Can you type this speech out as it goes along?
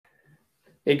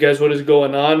Hey guys, what is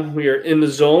going on? We are in the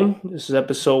zone. This is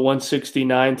episode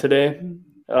 169 today.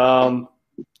 We're going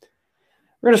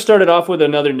to start it off with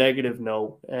another negative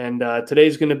note. And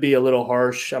today's going to be a little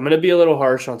harsh. I'm going to be a little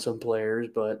harsh on some players,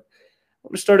 but I'm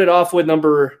going to start it off with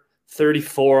number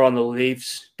 34 on the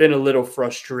Leafs. Been a little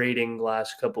frustrating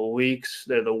last couple of weeks.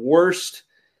 They're the worst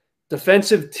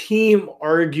defensive team,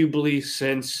 arguably,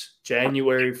 since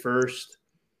January 1st.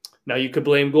 Now, you could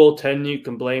blame goaltending. You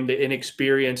can blame the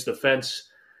inexperienced defense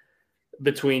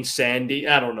between Sandy.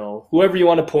 I don't know. Whoever you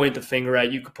want to point the finger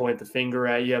at, you could point the finger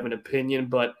at. You have an opinion.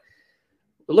 But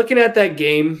looking at that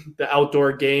game, the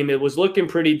outdoor game, it was looking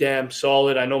pretty damn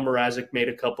solid. I know Mrazek made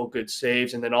a couple good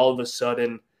saves. And then all of a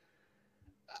sudden,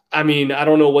 I mean, I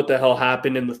don't know what the hell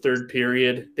happened in the third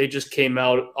period. They just came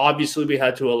out. Obviously, we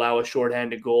had to allow a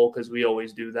shorthanded goal because we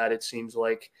always do that, it seems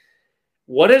like.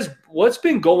 What's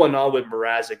been going on with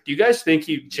Mrazek? Do you guys think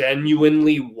he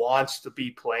genuinely wants to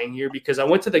be playing here? Because I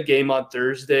went to the game on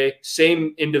Thursday,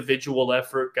 same individual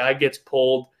effort, guy gets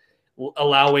pulled,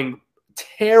 allowing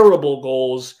terrible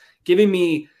goals, giving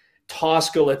me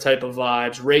Toskala type of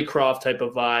vibes, Raycroft type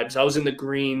of vibes. I was in the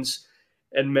greens,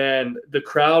 and man, the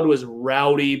crowd was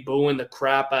rowdy, booing the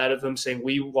crap out of him, saying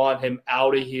we want him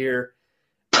out of here.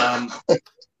 Um,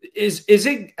 has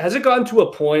it gotten to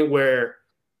a point where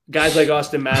guys like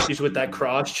Austin Matthews with that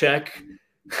cross check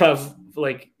have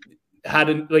had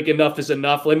enough is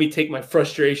enough? Let me take my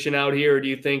frustration out here. Or do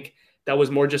you think that was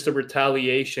more just a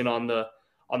retaliation on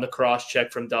the cross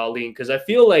check from Dahlin? Because I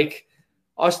feel like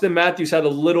Austin Matthews had a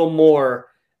little more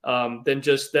than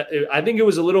just that. I think it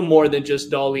was a little more than just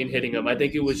Dahlin hitting him. I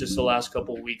think it was just the last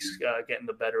couple of weeks getting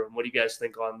the better of him. What do you guys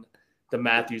think on the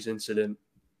Matthews incident?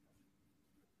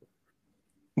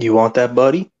 You want that,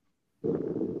 buddy?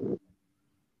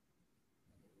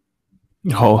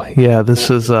 Oh, yeah,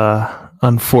 this is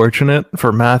unfortunate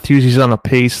for Matthews. He's on a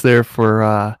pace there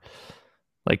for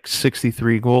like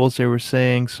 63 goals, they were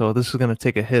saying. So this is going to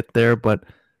take a hit there. But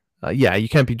yeah, you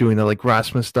can't be doing that like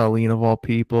Rasmus Dahlin of all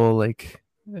people. Like,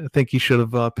 I think he should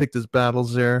have picked his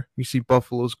battles there. You see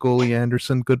Buffalo's goalie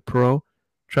Anderson, good pro,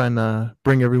 trying to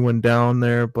bring everyone down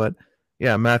there. But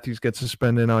yeah, Matthews gets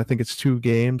suspended now. I think it's 2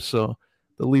 games. So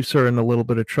the Leafs are in a little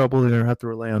bit of trouble. They're going to have to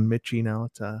rely on Mitchie now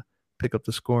to pick up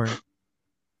the scoring.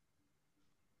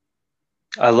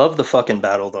 I love the fucking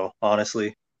battle, though,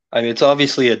 honestly. I mean, it's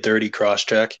obviously a dirty cross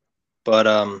check, but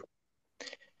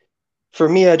for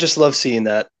me, I just love seeing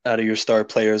that out of your star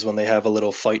players when they have a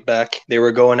little fight back. They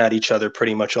were going at each other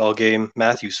pretty much all game.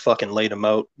 Matthews fucking laid him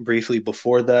out briefly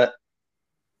before that.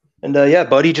 And yeah,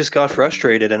 Buddy just got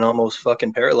frustrated and almost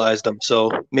fucking paralyzed him.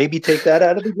 So maybe take that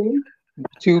out of the game.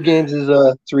 2 games is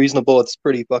it's reasonable. It's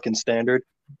pretty fucking standard.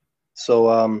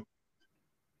 So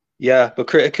yeah,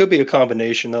 but it could be a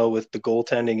combination, though, with the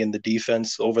goaltending and the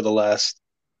defense over the last,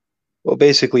 well,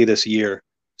 basically this year,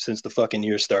 since the fucking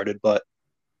year started. But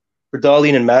for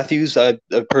Dahlin and Matthews, I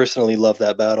personally love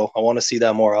that battle. I want to see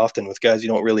that more often with guys you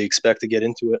don't really expect to get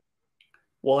into it.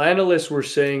 Well, analysts were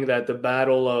saying that the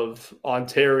Battle of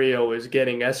Ontario is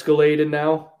getting escalated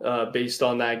now based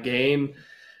on that game.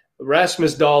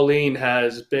 Rasmus Dahlin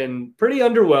has been pretty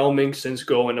underwhelming since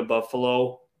going to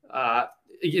Buffalo.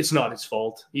 It's not his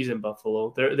fault. He's in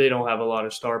Buffalo. They don't have a lot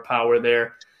of star power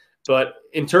there. But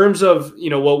in terms of,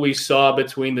 what we saw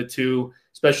between the two,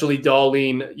 especially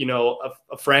Dahlin,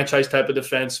 a franchise type of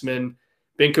defenseman,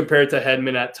 been compared to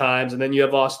Hedman at times. And then you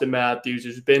have Austin Matthews,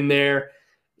 who's been there.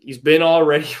 He's been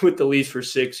already with the Leafs for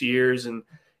 6 years, and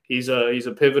he's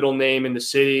a pivotal name in the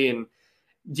city. And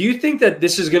do you think that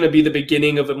this is going to be the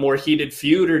beginning of a more heated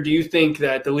feud, or do you think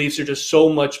that the Leafs are just so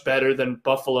much better than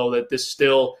Buffalo that this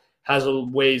still has a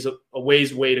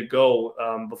ways way to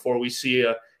go before we see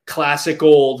a classic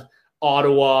old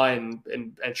Ottawa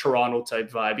and Toronto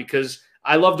type vibe? Because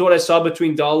I loved what I saw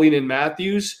between Dahlin and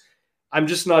Matthews. I'm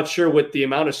just not sure with the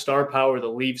amount of star power the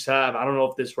Leafs have. I don't know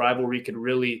if this rivalry could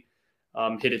really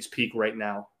hit its peak right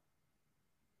now.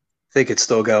 I think it's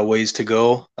still got ways to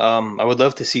go. I would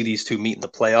love to see these two meet in the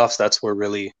playoffs. That's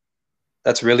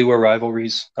really where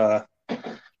rivalries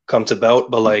come to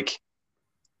bout. But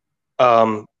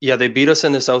yeah, they beat us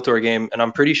in this outdoor game, and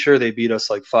I'm pretty sure they beat us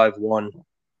like 5-1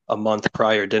 a month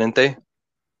prior, didn't they?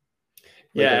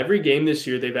 Yeah, every game this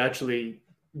year they've actually,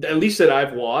 at least that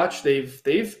I've watched,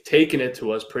 they've taken it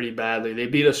to us pretty badly. They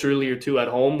beat us earlier too at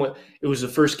home. It was the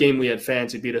first game we had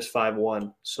fans. They beat us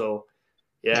 5-1. So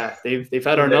yeah, they've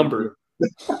had our number.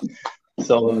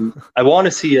 So I want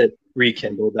to see it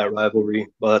rekindle, that rivalry.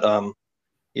 But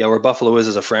yeah, where Buffalo is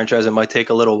as a franchise, it might take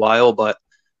a little while, but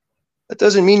that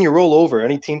doesn't mean you roll over.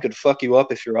 Any team could fuck you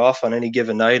up if you're off on any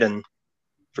given night, and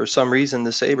for some reason,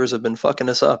 the Sabres have been fucking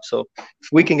us up. So if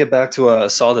we can get back to a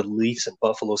solid Leafs and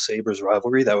Buffalo Sabres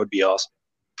rivalry, that would be awesome.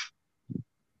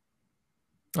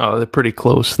 Oh, they're pretty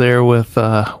close there with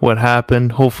what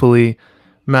happened. Hopefully,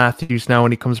 Matthews now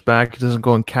when he comes back, he doesn't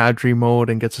go in Kadri mode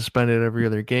and get suspended every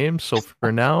other game. So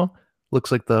for now,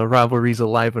 looks like the rivalry's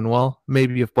alive and well.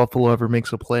 Maybe if Buffalo ever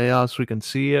makes a playoffs, we can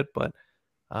see it. But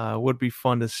it would be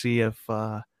fun to see if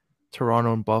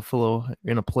Toronto and Buffalo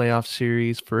in a playoff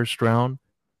series, first round,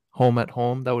 home at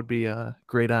home. That would be a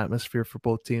great atmosphere for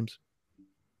both teams.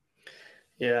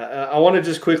 Yeah, I want to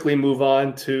just quickly move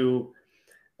on to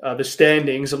the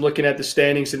standings. I'm looking at the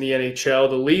standings in the NHL.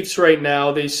 The Leafs right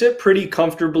now, they sit pretty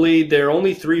comfortably. They're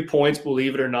only 3 points,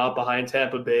 believe it or not, behind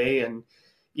Tampa Bay. And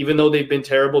even though they've been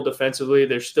terrible defensively,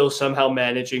 they're still somehow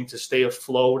managing to stay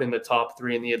afloat in the top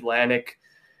 3 in the Atlantic.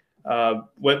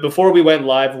 Before we went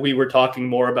live, we were talking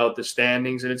more about the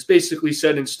standings, and it's basically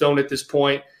set in stone at this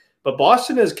point. But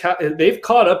Boston they've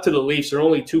caught up to the Leafs. They're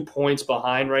only 2 points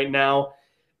behind right now.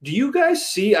 Do you guys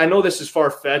see, I know this is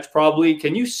far-fetched probably,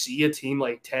 can you see a team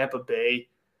like Tampa Bay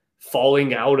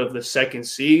falling out of the second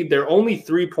seed? They're only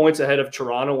 3 points ahead of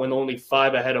Toronto and only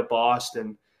 5 ahead of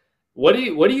Boston. What do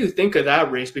you think of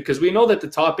that race? Because we know that the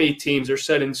top 8 teams are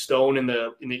set in stone in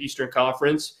the Eastern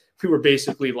Conference. We were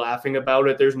basically laughing about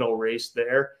it. There's no race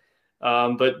there.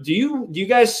 But do you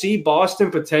guys see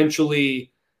Boston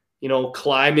potentially,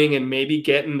 climbing and maybe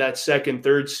getting that second,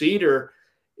 third seed, or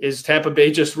is Tampa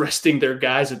Bay just resting their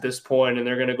guys at this point and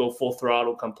they're going to go full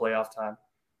throttle come playoff time?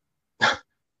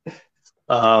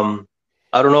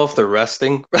 I don't know if they're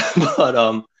resting,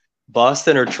 but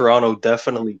Boston or Toronto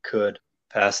definitely could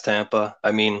pass Tampa.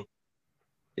 I mean,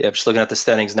 yeah, I'm just looking at the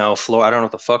standings now. Florida, I don't know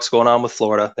what the fuck's going on with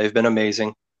Florida. They've been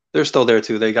amazing. They're still there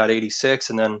too. They got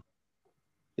 86, and then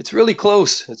it's really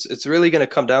close. It's really going to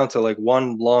come down to like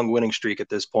one long winning streak at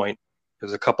this point.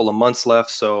 There's a couple of months left,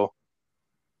 so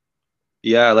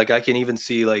yeah, like I can even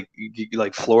see like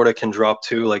Florida can drop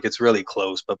too. Like it's really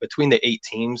close, but between the 8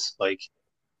 teams, like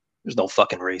there's no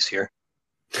fucking race here.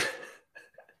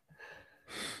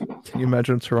 Can you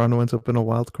imagine Toronto ends up in a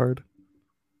wild card?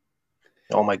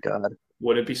 Oh my god!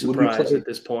 Wouldn't be surprised at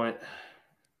this point.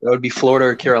 That would be Florida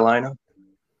or Carolina.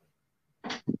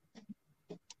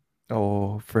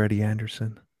 Oh, Freddie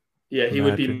Anderson. Yeah, he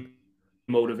would be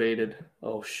motivated.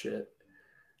 Oh shit.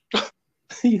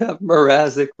 You have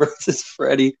Mrazek versus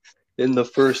Freddie in the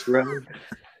first round.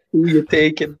 Who you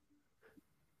taking?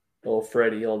 Oh,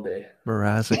 Freddie all day.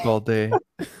 Mrazek all day.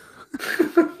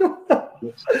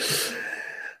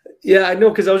 Yeah, I know,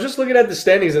 because I was just looking at the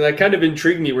standings and that kind of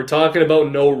intrigued me. We're talking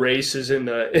about no races for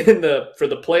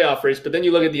the playoff race, but then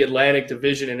you look at the Atlantic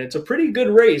Division and it's a pretty good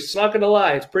race. Not gonna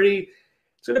lie, it's going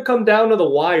to come down to the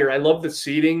wire. I love the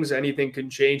seedings. Anything can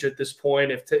change at this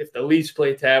point. If the Leafs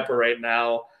play Tampa right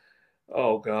now,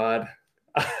 oh God,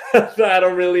 I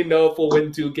don't really know if we'll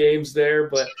win 2 games there,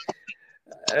 but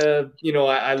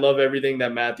I love everything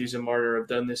that Matthews and Marner have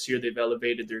done this year. They've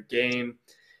elevated their game.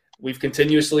 We've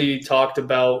continuously talked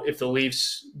about if the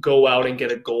Leafs go out and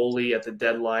get a goalie at the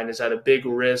deadline, is that a big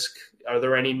risk? Are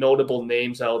there any notable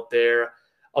names out there?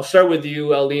 I'll start with you,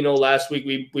 Alino. Last week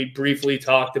we briefly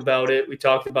talked about it. We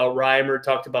talked about Reimer,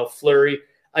 talked about Fleury.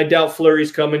 I doubt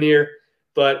Fleury's coming here,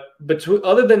 but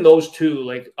other than those 2,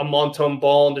 like a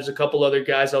Montembeault, and there's a couple other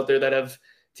guys out there that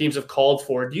teams have called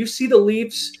for. Do you see the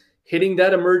Leafs hitting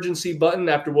that emergency button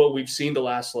after what we've seen the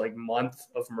last month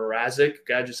of Mrazek?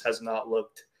 Guy just has not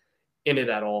looked in it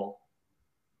at all.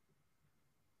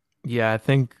 Yeah, I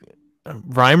think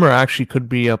Reimer actually could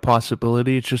be a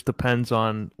possibility. It just depends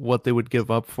on what they would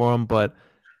give up for him. But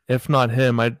if not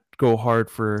him, I'd go hard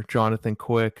for Jonathan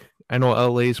Quick. I know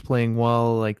LA's playing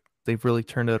well. Like they've really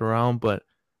turned it around, but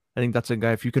I think that's a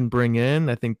guy if you can bring in.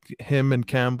 I think him and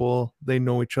Campbell, they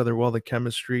know each other well. The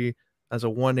chemistry as a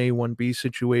 1A, 1B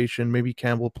situation. Maybe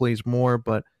Campbell plays more,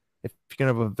 but if you can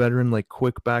have a veteran like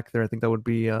Quick back there, I think that would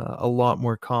be a lot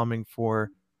more calming for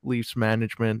Leafs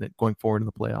management going forward in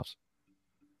the playoffs.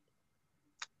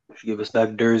 Should give us back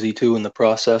Dursey too in the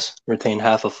process. Retain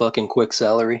half a fucking Quick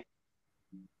salary.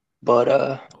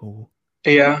 But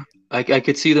yeah, I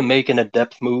could see them making a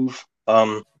depth move.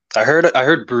 I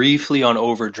heard briefly on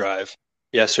Overdrive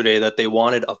yesterday that they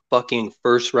wanted a fucking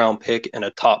first round pick and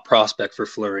a top prospect for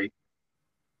Fleury.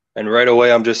 And right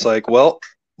away I'm just like, well,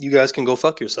 you guys can go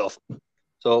fuck yourself.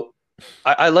 So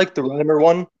I like the Reimer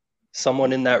one.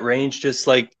 Someone in that range, just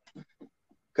like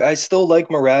I still like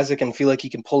Mrazek and feel like he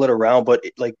can pull it around, but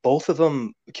both of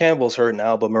them, Campbell's hurt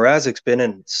now, but Mrazek's been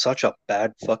in such a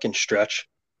bad fucking stretch.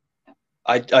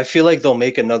 I feel like they'll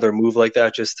make another move like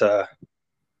that. Just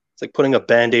it's like putting a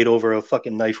Band-Aid over a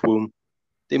fucking knife wound.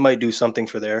 They might do something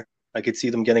for there. I could see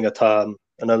them getting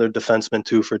another defenseman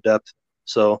too for depth.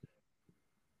 So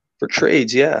for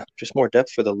trades, yeah, just more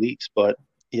depth for the Leafs. But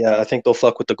yeah, I think they'll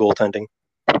fuck with the goaltending.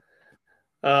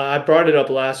 I brought it up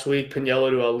last week,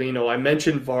 Piniello to Alino. I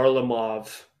mentioned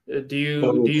Varlamov. Do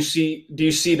you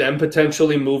see them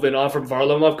potentially moving on from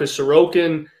Varlamov? Because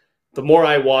Sorokin, the more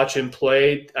I watch him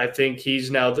play, I think he's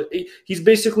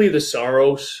basically the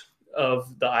Saros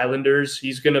of the Islanders.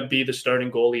 He's going to be the starting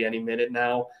goalie any minute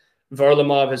now.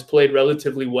 Varlamov has played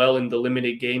relatively well in the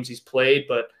limited games he's played,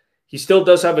 but he still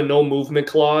does have a no movement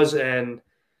clause, and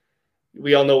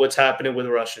we all know what's happening with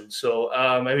Russians. So,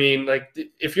 I mean, like,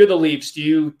 if you're the Leafs, do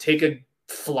you take a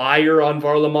flyer on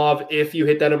Varlamov if you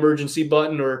hit that emergency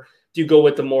button, or do you go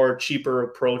with the more cheaper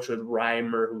approach with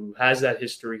Reimer, who has that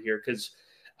history here? Because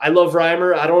I love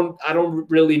Reimer. I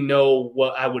don't really know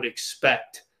what I would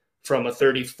expect from a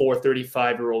 34,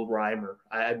 35-year-old Reimer.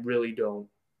 I really don't.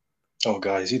 Oh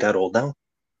God, is he that old now?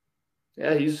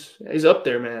 Yeah, he's up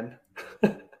there, man.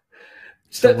 He's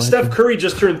a Steph legend. Curry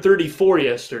just turned 34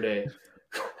 yesterday.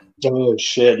 Oh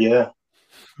shit, yeah.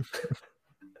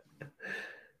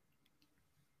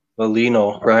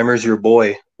 Alino, Reimer's your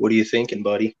boy. What are you thinking,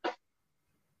 buddy?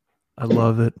 I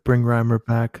love it. Bring Reimer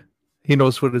back. He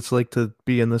knows what it's like to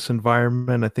be in this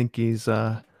environment. I think he's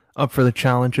up for the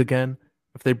challenge again.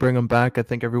 If they bring him back, I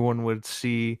think everyone would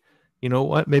see, you know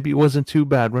what, maybe it wasn't too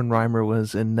bad when Reimer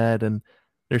was in net and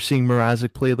they're seeing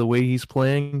Mrazek play the way he's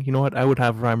playing. You know what, I would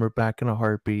have Reimer back in a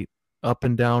heartbeat. Up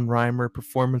and down Reimer,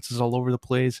 performances all over the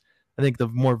place. I think the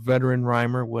more veteran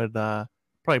Reimer would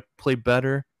probably play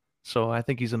better. So I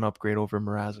think he's an upgrade over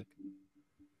Mrazek.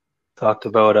 Talked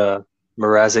about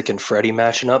Mrazek and Freddie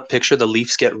matching up. Picture the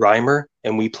Leafs get Reimer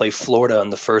and we play Florida in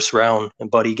the first round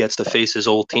and Buddy gets to face his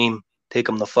old team. Take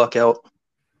him the fuck out.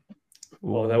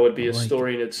 Oh, that would be a like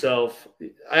story in itself.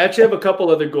 I actually have a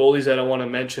couple other goalies that I want to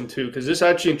mention too, because this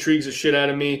actually intrigues the shit out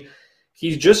of me.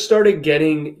 He's just started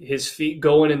getting his feet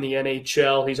going in the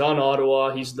NHL. He's on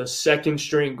Ottawa. He's the second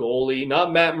string goalie,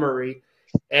 not Matt Murray,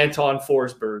 Anton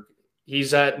Forsberg.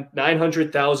 He's at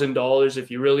 $900,000 if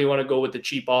you really want to go with the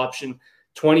cheap option.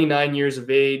 29 years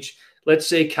of age. Let's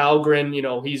say Calgren,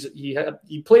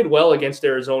 he played well against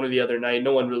Arizona the other night.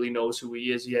 No one really knows who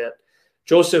he is yet.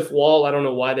 Joseph Wall, I don't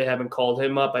know why they haven't called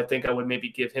him up. I think I would maybe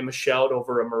give him a shout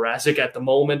over a Mrazek at the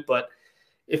moment. But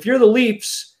if you're the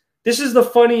Leafs, this is the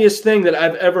funniest thing that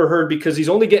I've ever heard because he's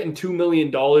only getting $2 million.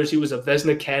 He was a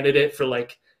Vezina candidate for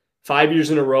like 5 years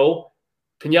in a row.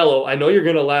 Piniello, I know you're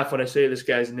going to laugh when I say this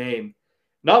guy's name.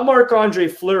 Not Marc-Andre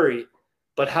Fleury,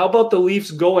 but how about the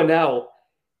Leafs going out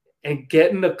and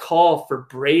getting a call for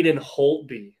Braden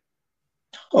Holtby?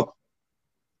 Oh,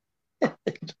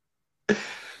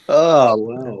 oh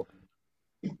wow.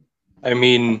 I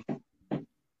mean,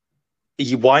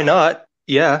 why not?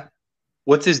 Yeah.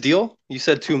 What's his deal? You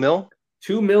said 2 mil?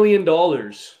 $2 million.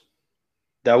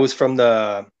 That was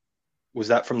was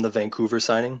that from the Vancouver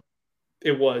signing?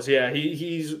 It was, yeah.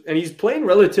 He's playing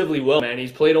relatively well, man.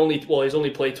 He's only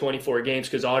played 24 games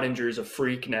because Ottinger is a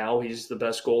freak now. He's the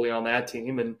best goalie on that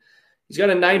team, and he's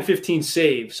got a 915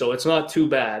 save, so it's not too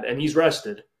bad. And he's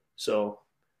rested, so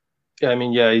Yeah, I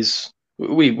mean, yeah,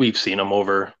 we've seen him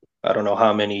over I don't know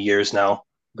how many years now.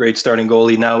 Great starting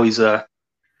goalie. Now he's a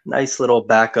nice little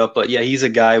backup, but yeah, he's a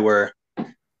guy where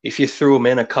if you threw him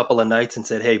in a couple of nights and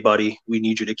said, "Hey, buddy, we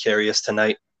need you to carry us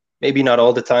tonight," maybe not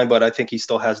all the time, but I think he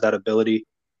still has that ability.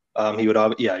 He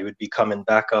would be coming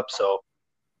back up. So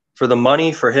for the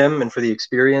money, for him, and for the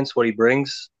experience, what he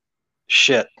brings,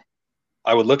 shit,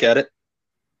 I would look at it.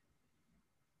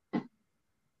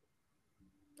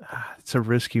 It's a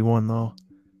risky one though,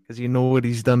 because you know what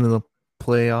he's done in the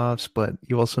playoffs, but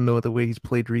you also know the way he's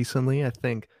played recently. I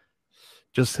think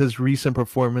just his recent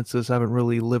performances haven't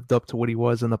really lived up to what he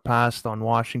was in the past on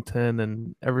Washington,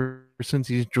 and ever since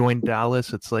he's joined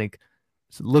Dallas, it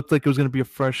looked like it was going to be a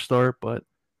fresh start, but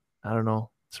I don't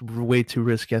know. It's way too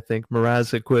risky. I think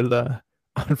Mrazek would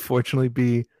unfortunately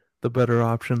be the better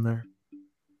option there.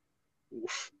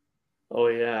 Oof. oh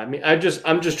yeah. I mean, I'm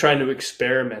just trying to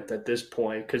experiment at this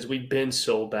point because we've been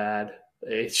so bad.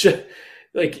 It's just,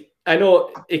 like I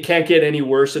know it can't get any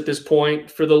worse at this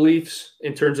point for the Leafs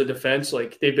in terms of defense.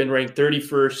 Like they've been ranked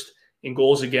 31st in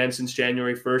goals against since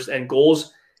January 1st, and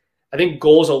I think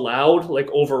goals allowed like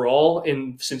overall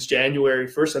since January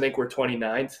 1st. I think we're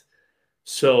 29th.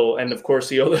 So, and of course,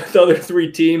 the other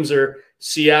three teams are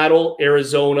Seattle,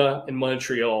 Arizona, and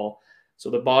Montreal. So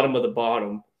the bottom of the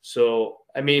bottom. So,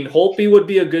 I mean, Holtby would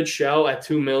be a good shout at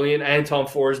 $2 million. Anton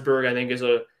Forsberg, I think, is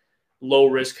a low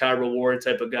risk, high reward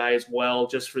type of guy as well,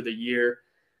 just for the year.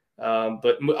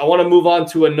 But I want to move on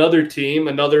to another team,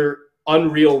 another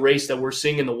unreal race that we're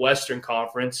seeing in the Western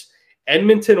Conference.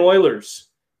 Edmonton Oilers.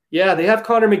 Yeah, they have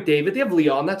Connor McDavid. They have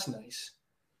Leon. That's nice.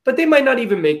 But they might not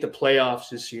even make the playoffs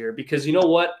this year because you know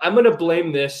what? I'm going to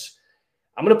blame this.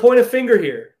 I'm going to point a finger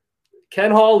here.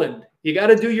 Ken Holland, you got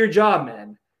to do your job,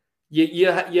 man. You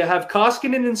have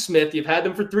Koskinen and Smith. You've had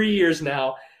them for 3 years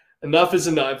now. Enough is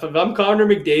enough. If I'm Connor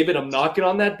McDavid, I'm knocking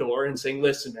on that door and saying,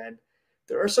 listen, man,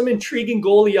 there are some intriguing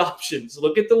goalie options.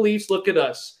 Look at the Leafs. Look at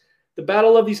us. The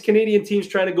battle of these Canadian teams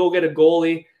trying to go get a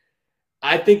goalie.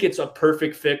 I think it's a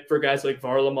perfect fit for guys like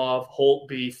Varlamov,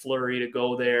 Holtby, Fleury to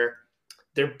go there.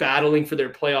 They're battling for their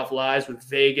playoff lives with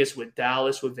Vegas, with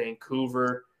Dallas, with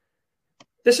Vancouver.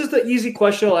 This is the easy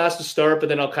question I'll ask to start, but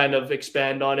then I'll kind of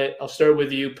expand on it. I'll start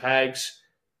with you, Pags.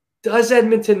 Does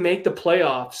Edmonton make the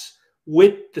playoffs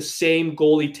with the same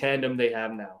goalie tandem they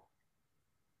have now?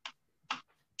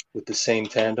 With the same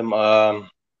tandem, I'll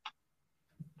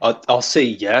say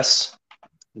yes,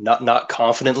 not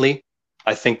confidently.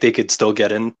 I think they could still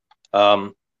get in.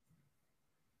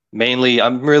 Mainly,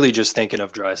 I'm really just thinking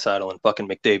of Draisaitl and fucking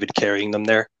McDavid carrying them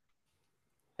there.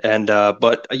 And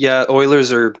but yeah,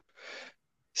 Oilers are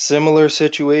similar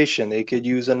situation. They could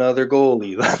use another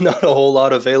goalie. Not a whole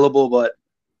lot available, but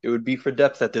it would be for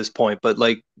depth at this point. But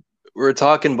like we were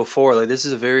talking before, like this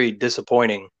is a very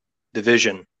disappointing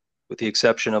division, with the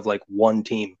exception of like one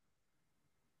team.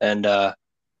 And I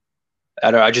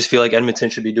don't know, I just feel like Edmonton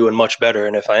should be doing much better.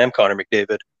 And if I am Connor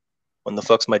McDavid, when the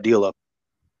fuck's my deal up?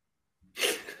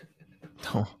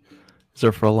 Oh, he's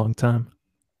there for a long time.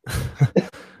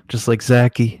 Just like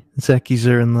Zachy. Zachy's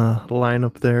there in the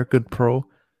lineup there, good pro.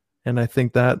 And I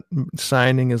think that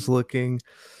signing is it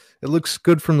looks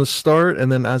good from the start.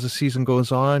 And then as the season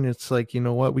goes on, it's like, you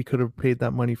know what, we could have paid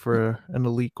that money for an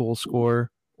elite goal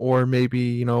scorer. Or maybe,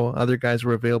 you know, other guys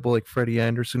were available like Freddie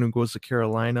Anderson who goes to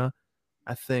Carolina.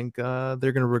 I think they're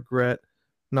going to regret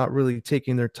not really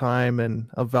taking their time and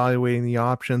evaluating the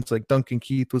options. Like Duncan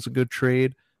Keith was a good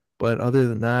trade. But other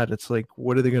than that, it's like,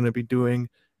 what are they going to be doing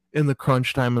in the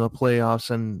crunch time of the playoffs?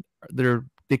 And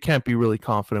they can't be really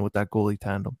confident with that goalie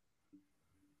tandem.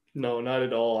 No, not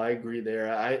at all. I agree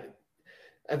there.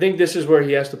 I think this is where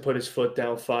he has to put his foot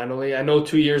down finally. I know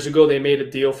 2 years ago they made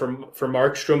a deal for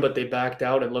Markstrom, but they backed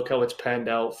out, and look how it's panned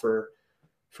out for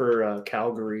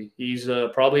Calgary. He's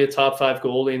probably a top 5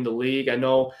 goalie in the league. I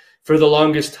know for the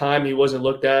longest time he wasn't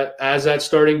looked at as that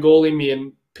starting goalie. Me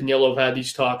and Piniello have had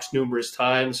these talks numerous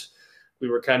times. We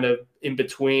were kind of in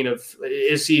between of,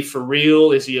 is he for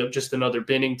real? Is he just another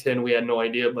Binnington? We had no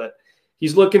idea, but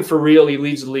he's looking for real. He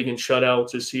leads the league in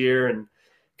shutouts this year, and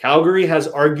Calgary has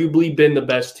arguably been the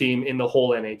best team in the whole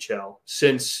NHL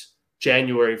since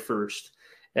January 1st.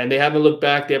 And they haven't looked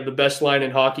back. They have the best line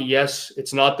in hockey. Yes,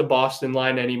 it's not the Boston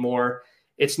line anymore.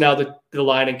 It's now the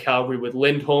line in Calgary with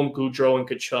Lindholm, Gaudreau, and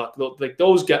Tkachuk. Like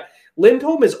those guys.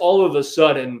 Lindholm is all of a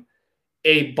sudden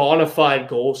a bona fide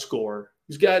goal scorer.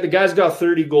 The guy's got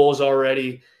 30 goals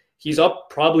already. He's up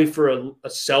probably for a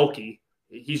Selke.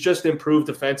 He's just improved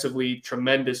defensively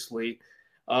tremendously.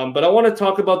 But I want to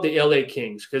talk about the LA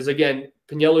Kings because, again,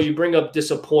 Piniello, you bring up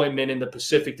disappointment in the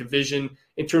Pacific Division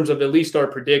in terms of at least our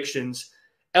predictions.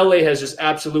 LA has just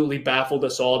absolutely baffled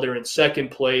us all. They're in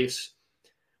second place.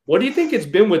 What do you think it's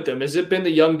been with them? Has it been the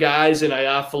young guys in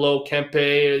Iafalo,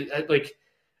 Kempe? Like,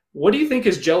 what do you think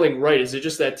is gelling right? Is it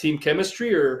just that team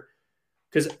chemistry, or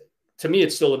because to me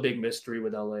it's still a big mystery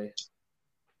with LA?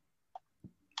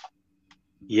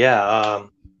 Yeah,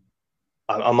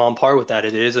 I'm on par with that.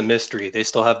 It is a mystery. They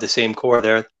still have the same core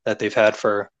there that they've had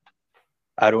for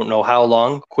I don't know how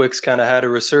long. Quick's kind of had a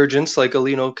resurgence, like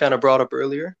Alino kind of brought up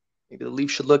earlier. Maybe the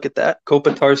Leafs should look at that.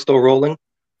 Kopitar's still rolling.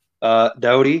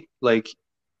 Doughty, like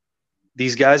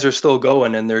these guys are still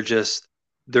going, and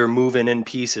they're moving in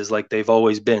pieces like they've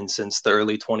always been since the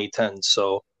early 2010s.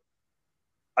 So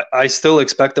I still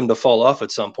expect them to fall off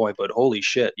at some point, but holy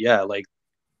shit, yeah, like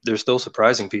they're still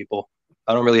surprising people.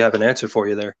 I don't really have an answer for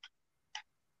you there.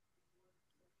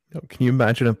 Can you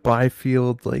imagine if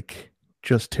Byfield like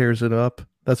just tears it up?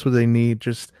 That's what they need.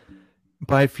 Just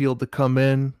Byfield to come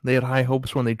in. They had high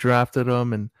hopes when they drafted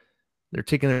him, and they're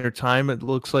taking their time, it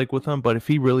looks like, with him. But if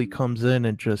he really comes in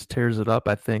and just tears it up,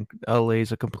 I think LA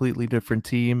is a completely different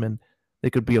team, and they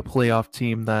could be a playoff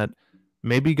team that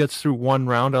maybe gets through one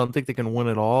round. I don't think they can win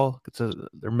it all.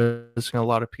 They're missing a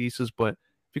lot of pieces. But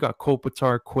if you got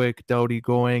Kopitar, Quick, Doughty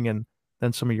going, and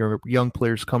then some of your young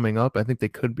players coming up, I think they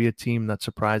could be a team that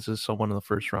surprises someone in the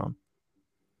first round.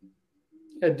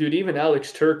 Yeah, dude, even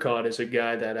Alex Turcotte is a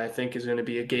guy that I think is going to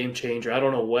be a game changer. I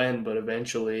don't know when, but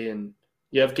eventually. And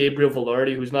you have Gabriel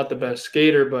Velarde, who's not the best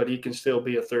skater, but he can still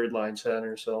be a third-line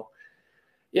center. So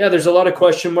Yeah, there's a lot of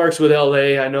question marks with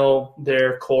LA. I know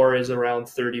their core is around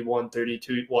 31,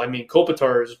 32. Well, I mean,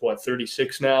 Kopitar is what,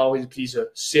 36 now. He's a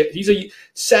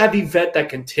savvy vet that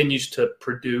continues to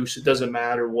produce. It doesn't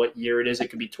matter what year it is. It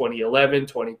could be 2011,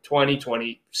 2020,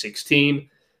 2016.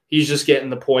 He's just getting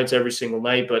the points every single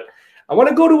night. But I want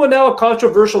to go to a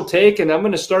controversial take, and I'm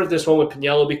going to start this one with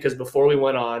Piniello because before we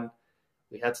went on,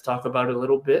 we had to talk about it a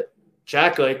little bit.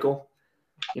 Jack Eichel.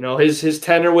 You know, his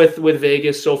tenure with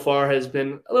Vegas so far has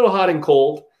been a little hot and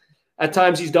cold. At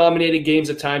times he's dominated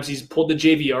games. At times he's pulled the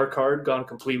JVR card, gone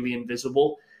completely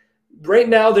invisible. Right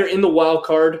now they're in the wild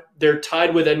card. They're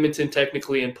tied with Edmonton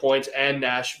technically in points and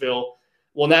Nashville.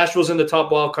 Well, Nashville's in the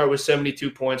top wild card with 72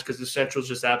 points because the Central's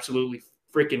just absolutely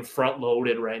freaking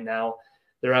front-loaded right now.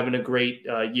 They're having a great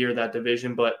year, that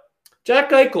division. But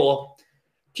Jack Eichel,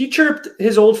 he chirped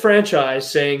his old franchise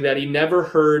saying that he never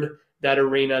heard that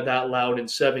arena that loud in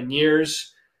 7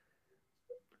 years.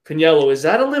 Piniello, is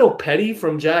that a little petty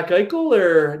from Jack Eichel,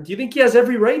 or do you think he has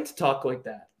every right to talk like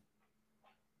that?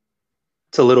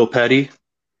 It's a little petty.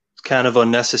 It's kind of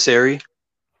unnecessary.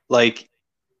 Like,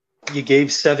 you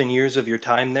gave 7 years of your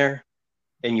time there,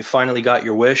 and you finally got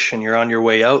your wish, and you're on your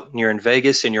way out, and you're in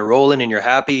Vegas, and you're rolling, and you're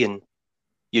happy, and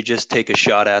you just take a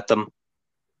shot at them.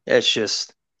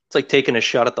 It's like taking a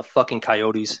shot at the fucking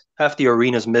Coyotes. Half the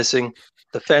arena's missing.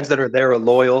 The fans that are there are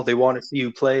loyal. They want to see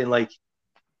you play, and like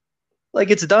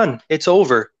it's done. It's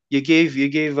over. You gave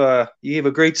a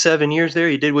great 7 years there.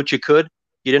 You did what you could.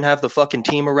 You didn't have the fucking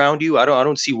team around you. I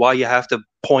don't see why you have to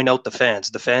point out the fans.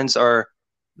 The fans are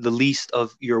the least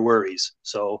of your worries.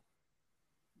 So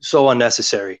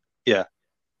unnecessary. Yeah.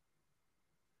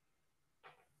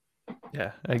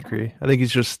 Yeah, I agree. I think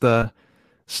he's just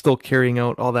still carrying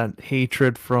out all that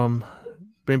hatred from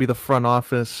maybe the front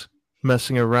office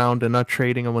messing around and not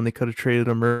trading him when they could have traded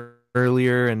him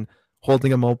earlier and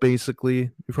holding him out basically.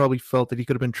 He probably felt that he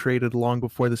could have been traded long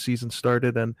before the season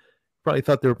started and probably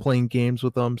thought they were playing games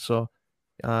with him. So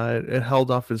it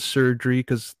held off his surgery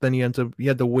because then he had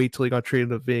to wait till he got traded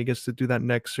to Vegas to do that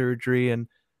neck surgery, and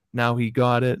now he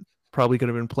got it. Probably could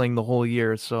have been playing the whole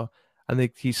year. So I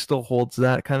think he still holds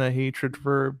that kind of hatred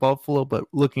for Buffalo, but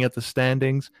looking at the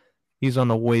standings, he's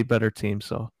on a way better team.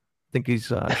 So I think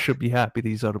he's should be happy that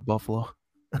he's out of Buffalo.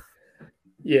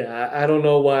 Yeah, I don't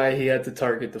know why he had to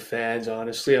target the fans,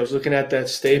 honestly. I was looking at that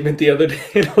statement the other day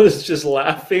and I was just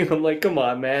laughing. I'm like, come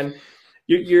on, man.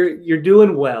 You're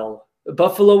doing well.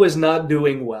 Buffalo is not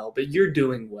doing well, but you're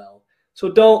doing well. So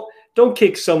don't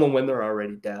kick someone when they're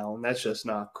already down. That's just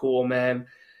not cool, man.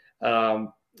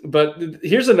 But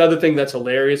here's another thing that's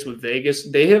hilarious with Vegas.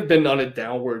 They have been on a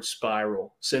downward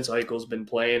spiral since Eichel's been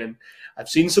playing. And I've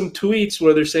seen some tweets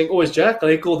where they're saying, oh, is Jack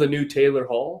Eichel the new Taylor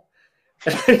Hall?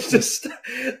 And I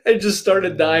just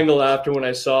started dying of laughter when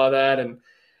I saw that. And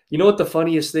you know what the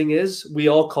funniest thing is? We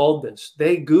all called this.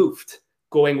 They goofed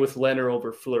going with Leonard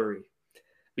over Fleury.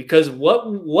 Because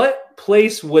what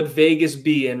place would Vegas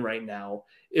be in right now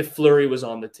if Fleury was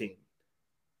on the team?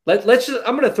 I'm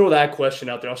going to throw that question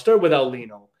out there. I'll start with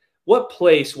Aulino. What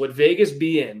place would Vegas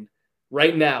be in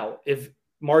right now if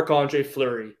Marc-Andre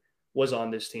Fleury was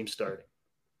on this team starting?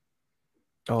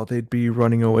 Oh, they'd be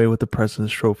running away with the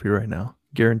President's Trophy right now.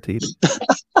 Guaranteed.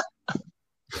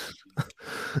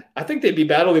 I think they'd be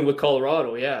battling with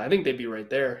Colorado. Yeah, I think they'd be right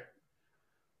there.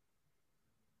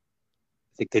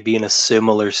 I think they'd be in a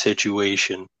similar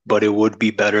situation, but it would be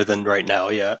better than right now,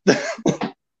 yeah.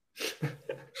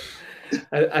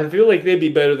 I feel like they'd be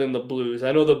better than the Blues.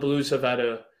 I know the Blues have had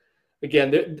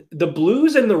the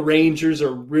Blues and the Rangers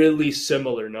are really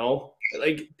similar, no?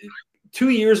 Like 2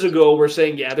 years ago, we're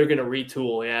saying, yeah, they're going to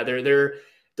retool. Yeah,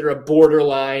 they're a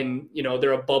borderline,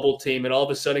 they're a bubble team. And all of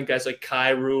a sudden, guys like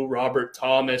Kyrou, Robert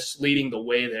Thomas leading the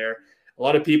way there. A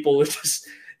lot of people just,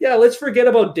 let's forget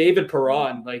about David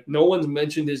Perron. Like, no one's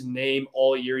mentioned his name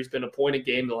all year. He's been a point a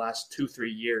game the last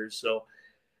 2-3 years. So,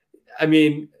 I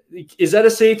mean, is that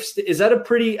a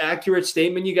pretty accurate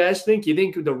statement, you guys think? You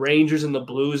think the Rangers and the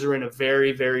Blues are in a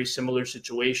very, very similar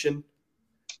situation?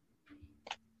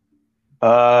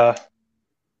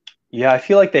 Yeah, I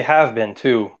feel like they have been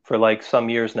too for like some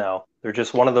years now. They're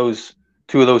just two of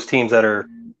those teams that are,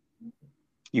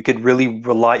 you could really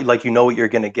rely, like, what you're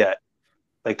going to get.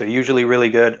 Like, they're usually really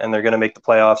good and they're going to make the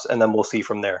playoffs and then we'll see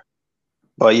from there.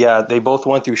 But yeah, they both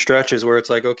went through stretches where it's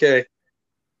like, okay,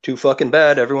 too fucking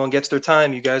bad. Everyone gets their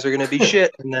time. You guys are going to be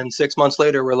shit. And then 6 months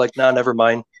later, we're like, nah, never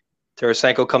mind.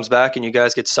 Tarasenko comes back and you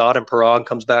guys get sawed and Perron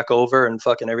comes back over and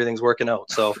fucking everything's working out.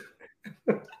 So,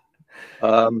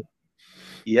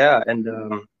 yeah. And,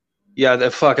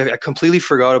 I completely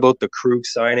forgot about the Krug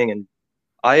signing. And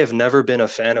I have never been a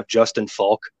fan of Justin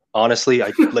Falk. Honestly,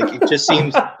 it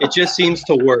just seems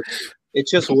to work. It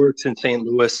just works in St.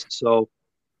 Louis, so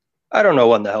I don't know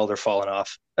when the hell they're falling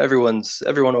off. Everyone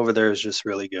over there is just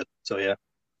really good. So yeah.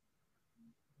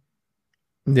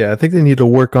 Yeah, I think they need to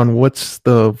work on what's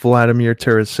the Vladimir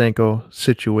Tarasenko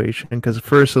situation, because at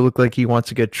first it looked like he wants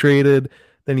to get traded,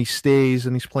 then he stays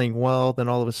and he's playing well, then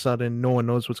all of a sudden no one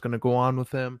knows what's going to go on with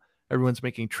him. Everyone's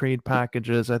making trade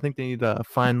packages. I think they need to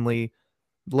finally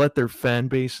let their fan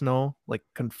base know, like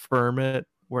confirm it.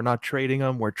 We're not trading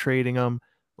him, we're trading him.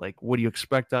 Like, what do you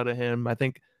expect out of him? I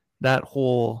think that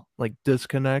whole like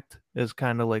disconnect is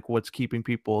kind of like what's keeping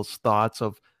people's thoughts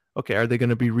of, okay, are they going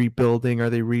to be rebuilding? Are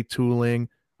they retooling?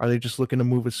 Are they just looking to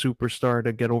move a superstar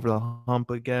to get over the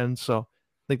hump again? So I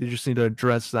think they just need to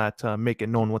address that to make it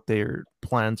known what their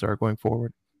plans are going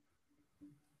forward.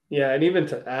 Yeah, and even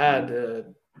to add,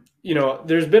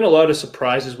 there's been a lot of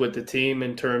surprises with the team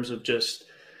in terms of just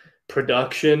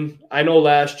production. I know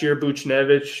last year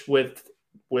Buchnevich with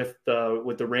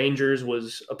the Rangers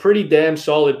was a pretty damn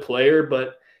solid player,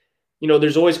 but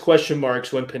there's always question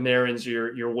marks when Panarin's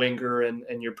your winger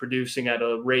and you're producing at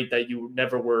a rate that you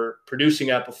never were producing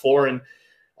at before, and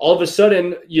all of a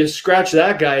sudden you scratch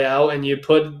that guy out and you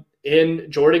put in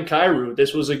Jordan Kyrou.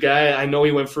 This was a guy, I know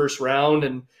he went first round,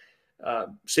 and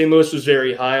St. Louis was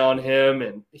very high on him,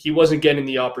 and he wasn't getting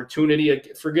the opportunity.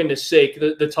 For goodness sake,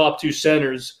 the top two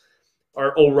centers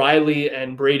are O'Reilly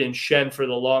and Braden Shen for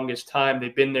the longest time.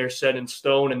 They've been there set in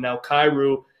stone, and now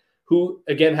Kyrou, who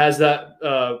again has that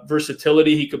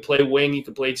versatility. He could play wing, he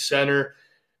could play center.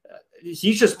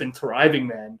 He's just been thriving,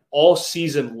 man, all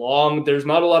season long. There's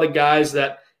not a lot of guys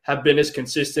that have been as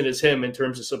consistent as him in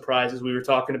terms of surprises. We were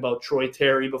talking about Troy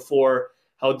Terry before,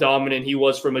 how dominant he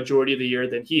was for a majority of the year.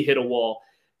 Then he hit a wall.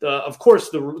 Of course,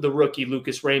 the rookie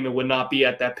Lucas Raymond would not be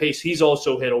at that pace. He's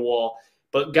also hit a wall.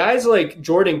 But guys like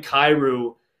Jordan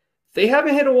Kyrou, they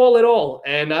haven't hit a wall at all.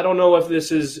 And I don't know if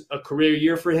this is a career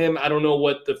year for him. I don't know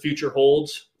what the future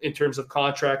holds in terms of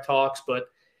contract talks, but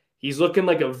he's looking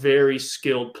like a very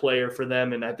skilled player for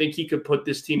them. And I think he could put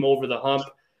this team over the hump.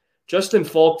 Justin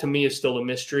Falk, to me, is still a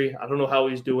mystery. I don't know how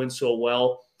he's doing so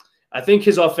well. I think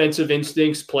his offensive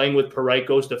instincts, playing with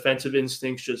Parayko's defensive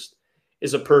instincts, just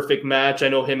is a perfect match. I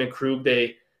know him and Krug,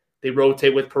 they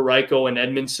rotate with Parayko and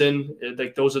Edmondson.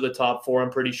 Like, those are the top four,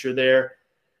 I'm pretty sure there.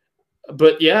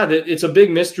 But yeah, it's a big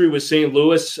mystery with St.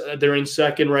 Louis. They're in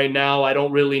second right now. I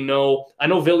don't really know. I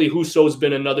know Ville Husso's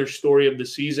been another story of the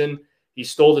season. He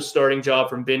stole the starting job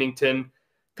from Binnington,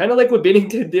 kind of like what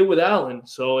Binnington did with Allen.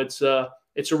 So it's a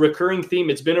recurring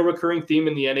theme. It's been a recurring theme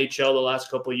in the NHL the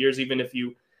last couple of years, even if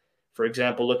you, for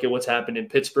example, look at what's happened in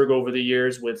Pittsburgh over the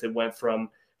years with it went from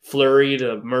Fleury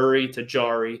to Murray to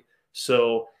Jarry.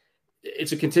 So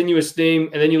it's a continuous theme.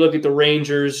 And then you look at the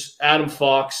Rangers, Adam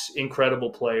Fox, incredible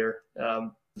player. I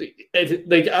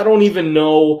don't even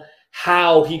know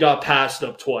how he got passed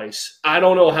up twice. I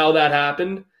don't know how that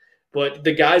happened, but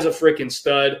the guy's a freaking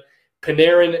stud.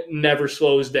 Panarin never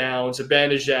slows down.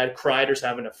 Zibanejad, Kreider's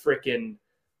having a freaking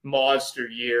monster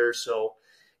year. So,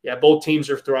 yeah, both teams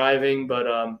are thriving. But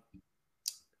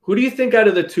who do you think out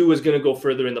of the two is going to go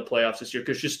further in the playoffs this year?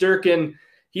 Because Shesterkin,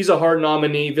 he's a hard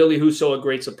nominee. Ville Husso, a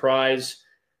great surprise.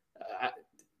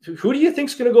 Who do you think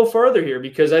is going to go farther here?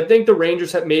 Because I think the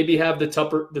Rangers maybe have the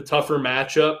tougher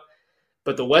matchup,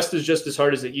 but the West is just as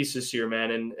hard as the East this year, man.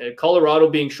 And Colorado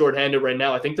being shorthanded right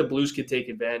now, I think the Blues could take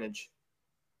advantage.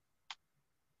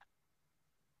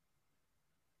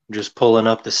 Just pulling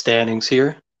up the standings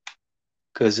here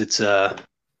because it's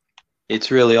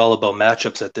really all about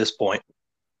matchups at this point.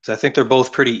 Because I think they're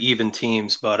both pretty even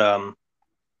teams, but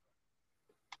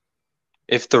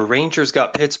if the Rangers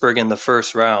got Pittsburgh in the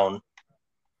first round,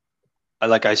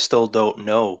 I still don't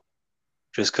know,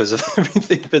 just because of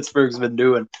everything Pittsburgh's been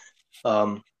doing.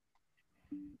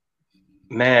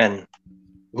 Man,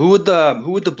 who would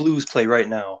the Blues play right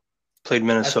now? Played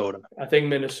Minnesota. I think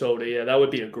Minnesota. Yeah, that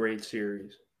would be a great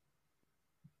series.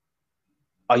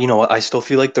 You know what? I still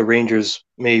feel like the Rangers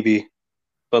maybe,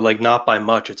 but not by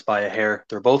much. It's by a hair.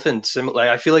 They're both in similar.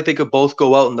 I feel like they could both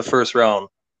go out in the first round,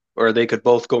 or they could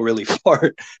both go really far.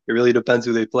 It really depends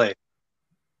who they play.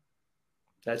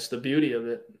 That's the beauty of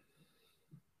it.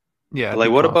 Yeah.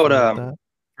 What about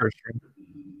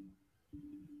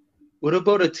what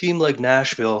about a team like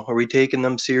Nashville? Are we taking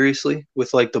them seriously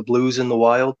with the Blues and the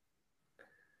Wild?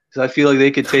 Because I feel like they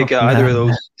could take either of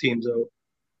those teams out.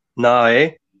 Nah,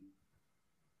 eh?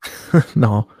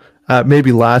 No.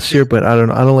 Maybe last year, but I don't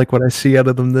know. I don't like what I see out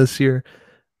of them this year.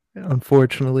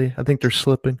 Unfortunately, I think they're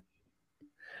slipping.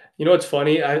 You know what's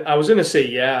funny? I was going to say,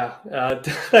 yeah.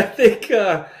 I think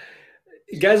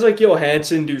guys like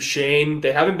Johansson, Duchesne,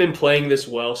 they haven't been playing this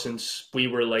well since we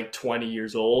were 20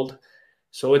 years old.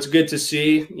 So it's good to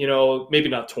see, maybe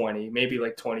not 20, maybe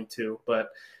like 22, but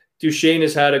Duchesne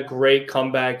has had a great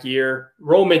comeback year.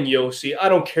 Roman Yossi, I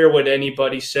don't care what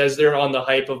anybody says. They're on the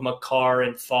hype of Makar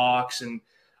and Fox and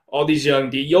all these young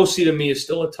D. Yossi to me is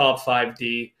still a top 5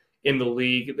 D in the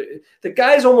league. The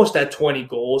guy's almost at 20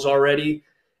 goals already.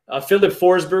 Philip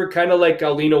Forsberg, kind of like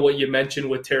Alino, what you mentioned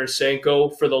with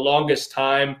Tarasenko. For the longest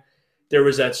time, there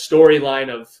was that storyline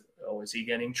of, is he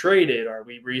getting traded? Are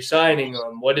we re-signing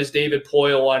him? What does David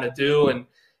Poile want to do? And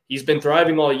he's been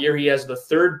thriving all year. He has the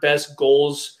third best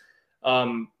goals,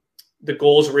 the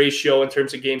goals ratio in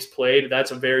terms of games played.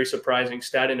 That's a very surprising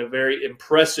stat and a very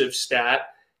impressive stat.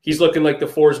 He's looking like the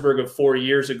Forsberg of 4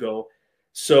 years ago.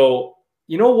 So,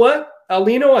 you know what,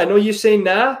 Alino, I know you say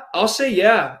nah. I'll say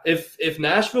yeah. If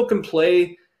Nashville can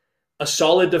play a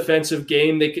solid defensive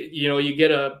game, they could, you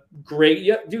get a great,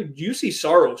 dude, UC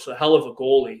Saros, a hell of a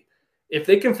goalie. If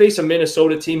they can face a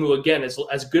Minnesota team who, again, is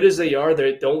as good as they are,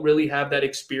 they don't really have that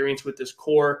experience with this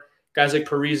core. Guys like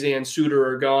Parise and Suter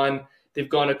are gone. They've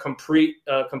gone a complete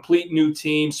new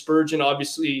team. Spurgeon,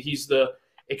 obviously, he's the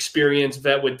experienced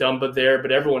vet with Dumba there,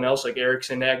 but everyone else like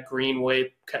Eriksson,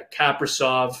 Greenway,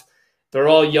 Kaprizov, they're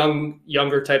all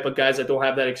younger type of guys that don't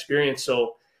have that experience.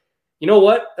 So, you know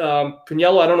what,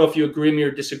 Piniello, I don't know if you agree with me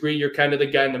or disagree. You're kind of the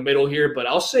guy in the middle here, but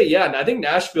I'll say, yeah, I think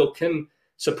Nashville can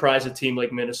surprise a team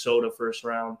like Minnesota first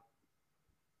round.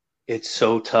 It's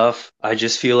so tough. I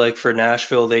just feel like for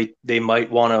Nashville, they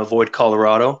might want to avoid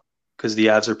Colorado because the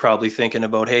Avs are probably thinking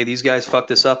about, hey, these guys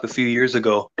fucked us up a few years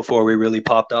ago before we really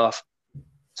popped off.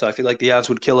 So I feel like the Avs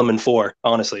would kill them in 4,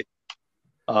 honestly.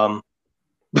 But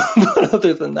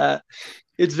other than that,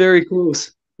 it's very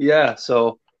close. Yeah,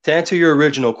 so to answer your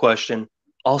original question,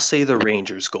 I'll say the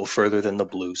Rangers go further than the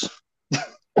Blues.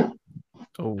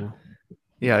 Oh,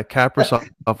 yeah,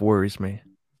 Kaprizov worries me.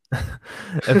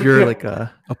 If you're like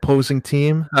a opposing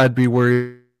team, I'd be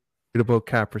worried about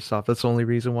Kaprizov. That's the only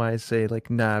reason why I say like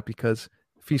nah, because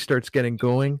if he starts getting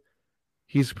going,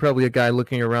 he's probably a guy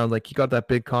looking around like he got that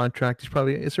big contract. He's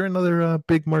probably, is there another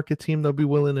big market team that'll be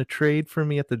willing to trade for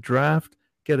me at the draft?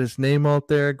 Get his name out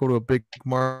there, go to a big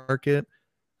market.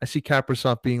 I see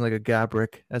Kaprizov being like a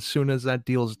Gabrick. As soon as that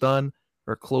deal's done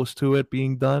or close to it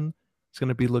being done, he's going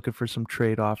to be looking for some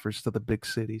trade offers to the big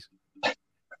cities.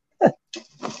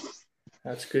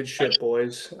 That's good shit,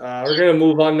 boys. We're going to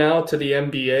move on now to the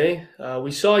NBA.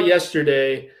 We saw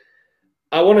yesterday,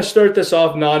 I want to start this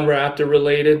off non-Raptor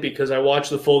related because I watched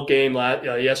the full game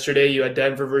yesterday. You had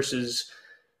Denver versus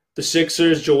the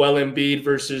Sixers, Joel Embiid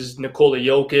versus Nikola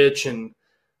Jokic, and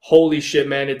holy shit,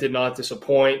 man, it did not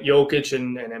disappoint. Jokic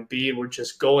and Embiid were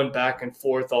just going back and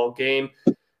forth all game.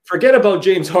 Forget about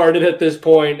James Harden at this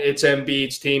point. It's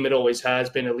Embiid's team. It always has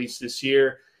been, at least this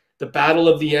year. The battle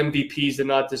of the MVPs did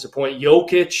not disappoint.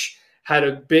 Jokic had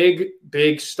a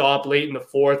big stop late in the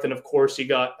fourth, and of course he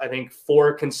got, I think,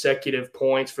 4 consecutive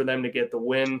points for them to get the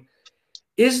win.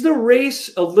 Is the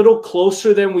race a little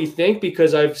closer than we think?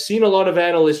 Because I've seen a lot of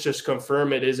analysts just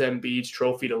confirm it is Embiid's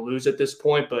trophy to lose at this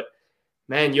point, but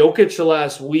man, Jokic the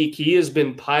last week, he has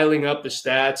been piling up the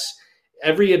stats.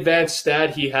 Every advanced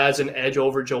stat, he has an edge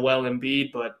over Joel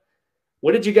Embiid. But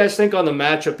what did you guys think on the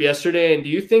matchup yesterday? And do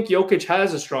you think Jokic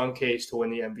has a strong case to win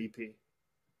the MVP?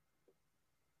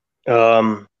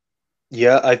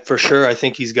 Yeah, I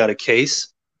think he's got a case.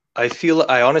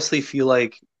 I honestly feel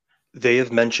like they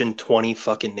have mentioned 20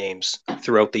 fucking names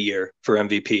throughout the year for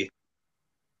MVP.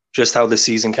 Just how the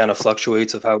season kind of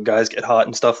fluctuates of how guys get hot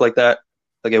and stuff like that.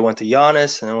 Like I went to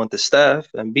Giannis and I went to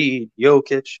Steph, Embiid,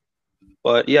 Jokic.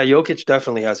 But yeah, Jokic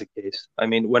definitely has a case. I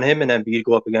mean, when him and Embiid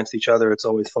go up against each other, it's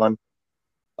always fun.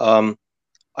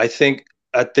 I think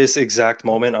at this exact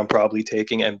moment, I'm probably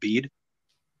taking Embiid.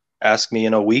 Ask me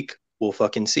in a week, we'll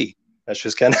fucking see. That's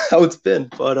just kind of how it's been.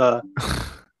 But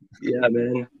yeah,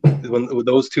 man, when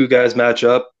those two guys match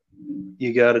up,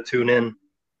 you got to tune in.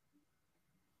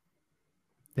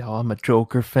 Yeah, I'm a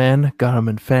Joker fan. Got him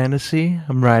in fantasy.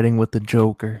 I'm riding with the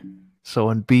Joker. So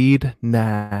Embiid,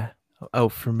 nah,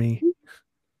 out for me.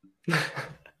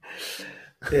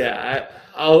 Yeah,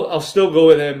 I'll still go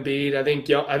with Embiid. I think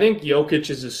Jokic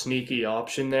is a sneaky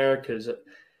option there because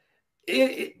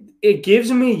it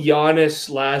gives me Giannis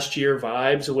last year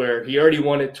vibes where he already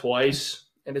won it twice,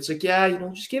 and it's like, yeah,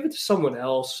 just give it to someone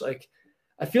else. Like,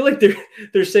 I feel like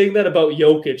they're saying that about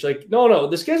Jokic. Like, no,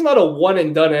 this guy's not a one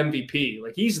and done MVP.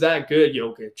 Like, he's that good,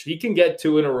 Jokic. He can get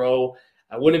 2 in a row.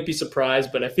 I wouldn't be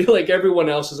surprised, but I feel like everyone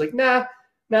else is like, nah,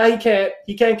 he can't.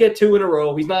 He can't get 2 in a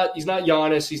row. He's not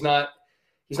Giannis. He's not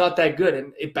that good,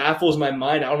 and it baffles my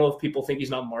mind. I don't know if people think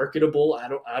he's not marketable.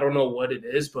 I don't know what it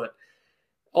is, but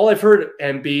all I've heard,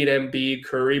 Embiid,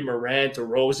 Curry, Morant,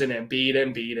 DeRozan,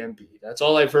 Embiid. That's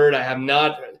all I've heard. I have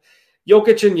not.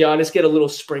 Jokic and Giannis get a little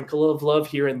sprinkle of love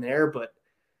here and there, but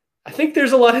I think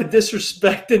there's a lot of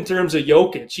disrespect in terms of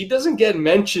Jokic. He doesn't get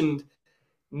mentioned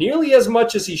nearly as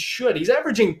much as he should. He's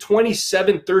averaging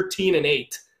 27, 13, and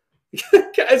 8.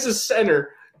 The guy's a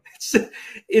center.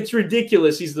 It's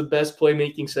ridiculous. He's the best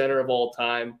playmaking center of all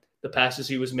time. The passes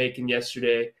he was making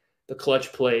yesterday, the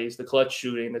clutch plays, the clutch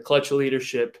shooting, the clutch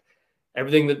leadership,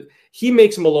 everything that he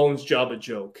makes Malone's job a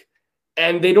joke.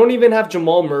 And they don't even have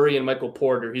Jamal Murray and Michael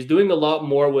Porter. He's doing a lot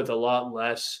more with a lot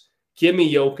less. Give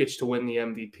me Jokic to win the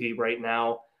MVP right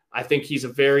now. I think he's a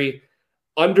very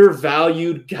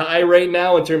undervalued guy right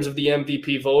now in terms of the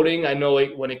MVP voting. I know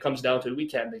when it comes down to it, we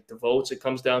can't make the votes. It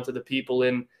comes down to the people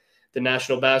in the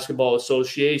National Basketball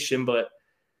Association, but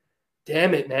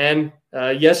damn it, man.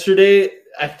 Yesterday,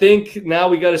 I think now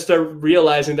we got to start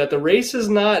realizing that the race is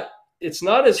not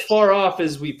as far off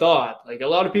as we thought. Like a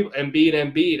lot of people,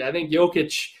 Embiid. I think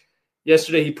Jokic,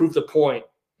 yesterday, he proved the point.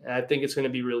 And I think it's going to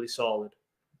be really solid.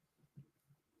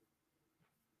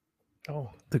 Oh,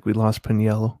 I think we lost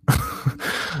Piniello.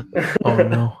 Oh,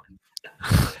 no.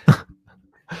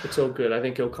 It's all good. I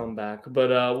think he'll come back. But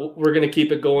we're going to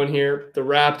keep it going here. The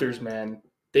Raptors, man,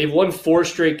 they've won 4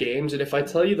 straight games. And if I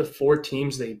tell you the 4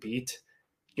 teams they beat,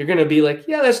 you're going to be like,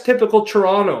 yeah, that's typical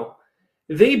Toronto.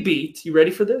 They beat, you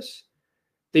ready for this?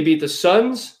 They beat the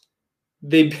Suns.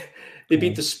 They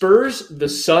beat the Spurs, the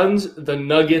Suns, the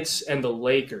Nuggets, and the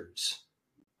Lakers.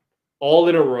 All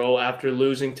in a row after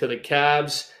losing to the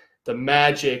Cavs, the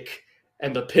Magic,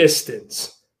 and the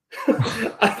Pistons.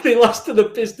 They lost to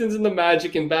the Pistons and the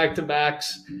Magic in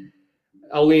back-to-backs.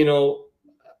 Alino,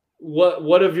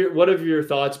 what have your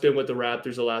thoughts been with the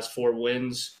Raptors the last 4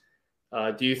 wins?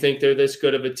 Do you think they're this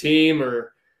good of a team,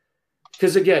 or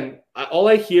because again, all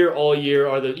I hear all year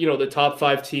are the top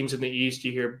 5 teams in the East.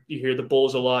 You hear the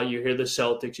Bulls a lot. You hear the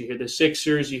Celtics. You hear the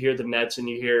Sixers. You hear the Nets, and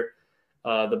you hear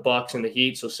the Bucks and the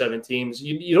Heat. So 7 teams.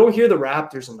 You don't hear the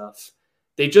Raptors enough.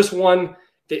 They just won.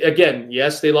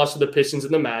 Yes, they lost to the Pistons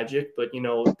and the Magic, but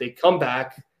they come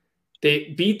back. They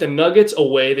beat the Nuggets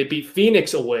away. They beat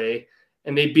Phoenix away,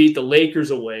 and they beat the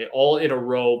Lakers away, all in a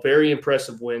row. Very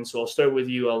impressive win. So I'll start with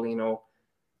you, Alino.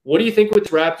 What do you think with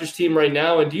the Raptors team right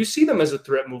now, and do you see them as a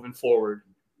threat moving forward?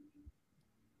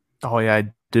 Oh, yeah,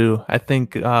 I do. I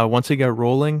think once they get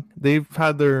rolling, they've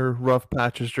had their rough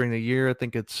patches during the year. I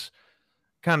think it's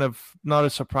kind of not a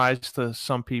surprise to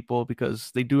some people because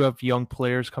they do have young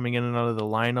players coming in and out of the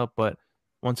lineup, but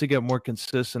once they get more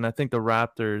consistent, I think the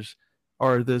Raptors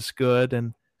are this good,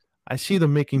 and I see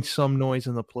them making some noise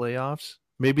in the playoffs.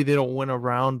 Maybe they don't win a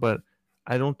round, but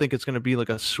I don't think it's going to be like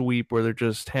a sweep where they're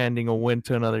just handing a win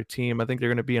to another team. I think they're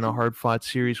going to be in a hard-fought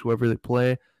series, whoever they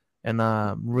play, and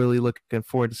I'm really looking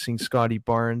forward to seeing Scotty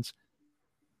Barnes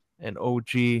and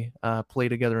OG play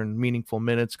together in meaningful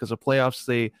minutes because the playoffs,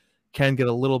 they can get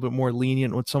a little bit more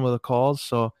lenient with some of the calls,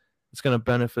 so it's going to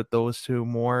benefit those two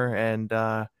more, and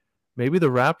maybe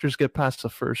the Raptors get past the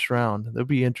first round. That'll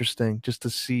be interesting just to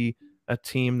see a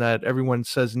team that everyone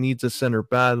says needs a center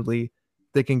badly.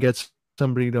 They can get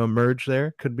somebody to emerge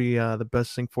there. Could be the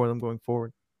best thing for them going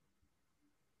forward.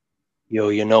 Yo,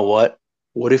 you know what?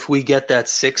 What if we get that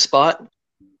 6th spot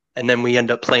and then we end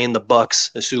up playing the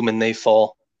Bucks, assuming they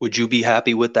fall? Would you be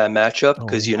happy with that matchup?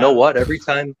 Because you know what? Every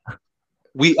time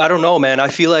I don't know, man. I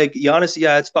feel like Giannis,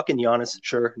 yeah, it's fucking Giannis,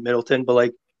 sure, Middleton, but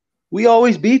like we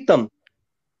always beat them.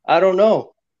 I don't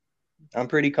know. I'm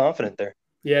pretty confident there.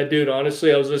 Yeah, dude,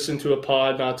 honestly, I was listening to a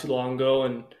pod not too long ago,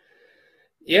 and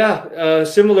yeah, a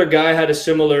similar guy had a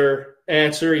similar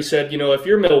answer. He said, if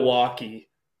you're Milwaukee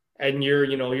and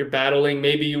you're battling,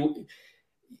 maybe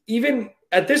even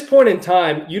at this point in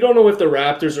time, you don't know if the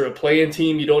Raptors are a play-in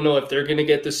team. You don't know if they're going to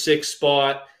get the 6th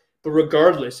spot. But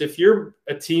regardless, if you're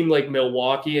a team like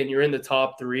Milwaukee and you're in the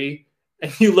top 3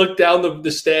 and you look down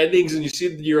the standings and you see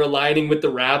that you're aligning with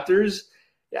the Raptors,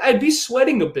 I'd be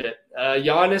sweating a bit.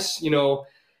 Giannis,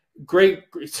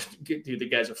 great. Dude, the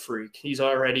guy's a freak. He's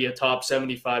already a top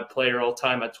 75 player all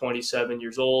time at 27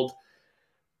 years old.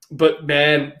 But,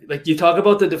 man, like you talk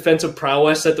about the defensive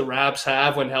prowess that the Raps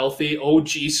have when healthy. OG,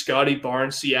 Scotty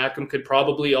Barnes, Siakam could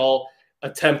probably all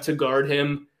attempt to guard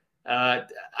him.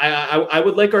 I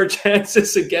would like our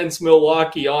chances against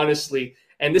Milwaukee, honestly.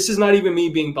 And this is not even me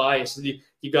being biased.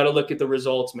 You got to look at the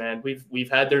results, man.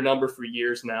 We've had their number for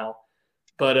years now.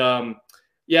 But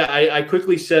I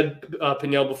quickly said,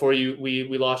 Peniel, before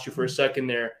we lost you for a second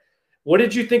there. What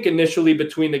did you think initially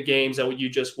between the games that you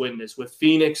just witnessed? With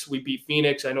Phoenix, we beat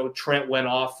Phoenix. I know Trent went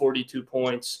off 42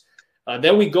 points.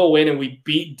 Then we go in and we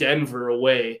beat Denver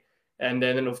away. And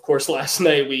then, of course, last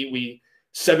night we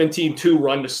 17-2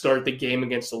 run to start the game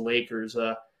against the Lakers.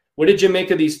 What did you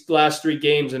make of these last 3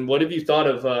 games, and what have you thought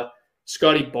of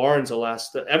Scotty Barnes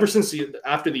ever since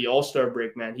after the All-Star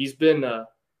break, man? He's been a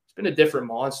different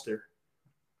monster.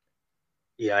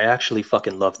 Yeah, I actually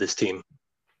fucking love this team.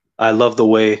 I love the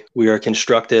way we are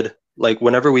constructed. Like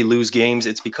whenever we lose games,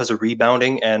 it's because of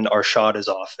rebounding and our shot is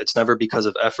off. It's never because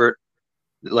of effort.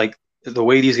 Like the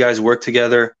way these guys work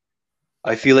together,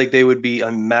 I feel like they would be a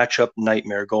matchup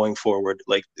nightmare going forward.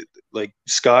 Like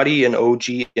Scotty and OG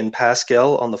and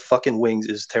Pascal on the fucking wings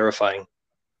is terrifying.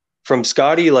 From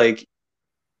Scotty,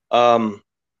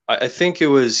 I think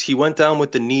he went down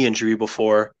with the knee injury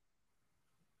before,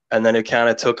 and then it kind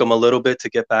of took him a little bit to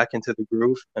get back into the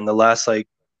groove. And the last I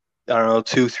don't know,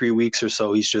 2-3 weeks or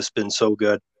so, he's just been so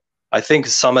good. I think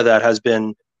some of that has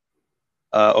been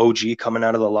OG coming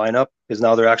out of the lineup, because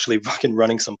now they're actually fucking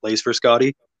running some plays for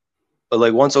Scotty. But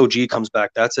like once OG comes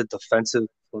back, that's a defensive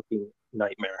fucking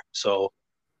nightmare. So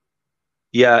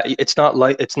yeah, it's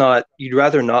not you'd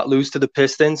rather not lose to the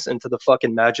Pistons and to the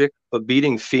fucking Magic, but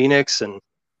beating Phoenix and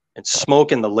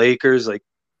smoking the Lakers, like,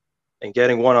 and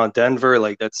getting one on Denver,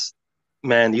 like that's,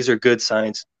 man, these are good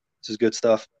signs. This is good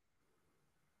stuff.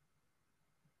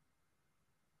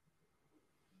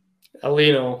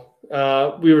 Alino,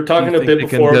 we were talking a bit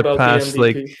before about the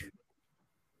MVP.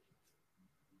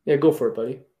 Yeah, go for it,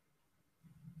 buddy.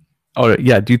 Oh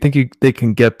yeah, do you think they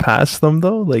can get past them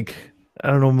though? Like, I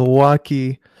don't know,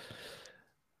 Milwaukee,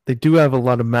 they do have a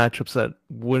lot of matchups that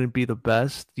wouldn't be the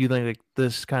best. Do you think like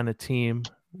this kind of team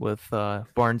with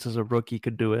Barnes as a rookie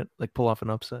could do it, like pull off an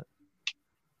upset?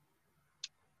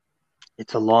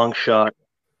 It's a long shot.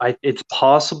 It's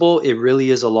possible. It really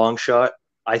is a long shot.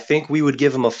 I think we would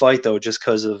give them a fight though, just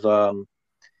because of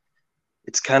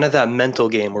it's kind of that mental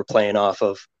game we're playing off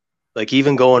of. Like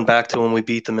even going back to when we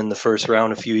beat them in the first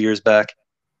round a few years back,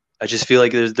 I just feel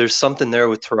like there's something there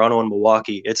with Toronto and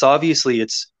Milwaukee. It's obviously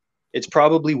it's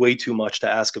probably way too much to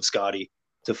ask of Scotty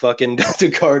to fucking to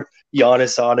guard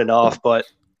Giannis on and off, but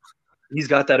he's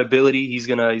got that ability. He's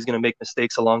gonna make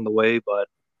mistakes along the way, but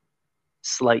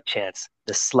slight chance,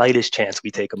 the slightest chance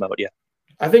we take him out. Yeah.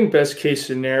 I think best case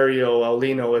scenario,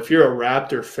 Alino, if you're a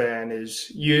Raptor fan,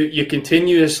 is you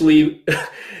continuously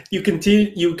you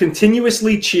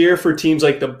continuously cheer for teams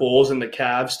like the Bulls and the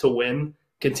Cavs to win,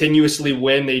 continuously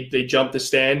win. They jump the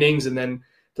standings, and then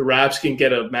the Raps can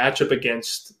get a matchup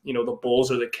against the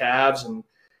Bulls or the Cavs, and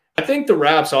I think the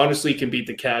Raps honestly can beat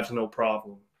the Cavs no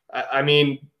problem. I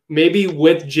mean, maybe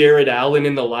with Jared Allen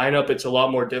in the lineup, it's a lot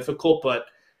more difficult, but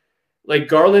like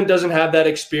Garland doesn't have that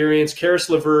experience. Karis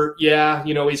LeVert, yeah,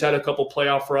 he's had a couple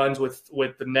playoff runs with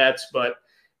the Nets, but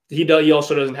he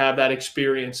also doesn't have that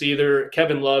experience either.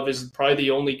 Kevin Love is probably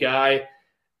the only guy.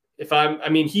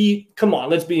 Come on,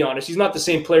 let's be honest. He's not the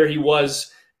same player he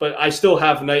was, but I still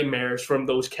have nightmares from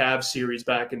those Cavs series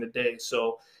back in the day.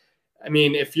 So, I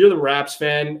mean, if you're the Raps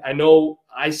fan,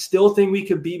 I still think we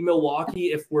could beat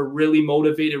Milwaukee if we're really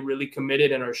motivated, really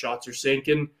committed, and our shots are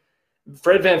sinking.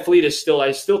 Fred VanVleet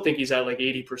I still think he's at like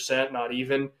 80%, not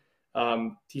even.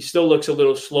 He still looks a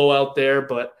little slow out there,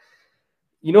 but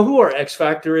you know who our X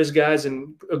factor is, guys,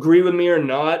 and agree with me or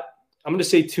not, I'm going to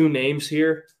say 2 names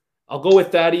here. I'll go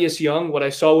with Thaddeus Young. What I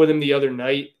saw with him the other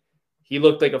night, he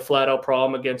looked like a flat-out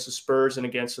problem against the Spurs and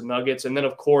against the Nuggets. And then,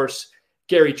 of course,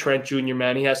 Gary Trent Jr.,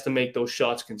 man, he has to make those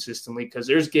shots consistently because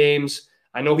there's games.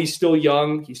 I know he's still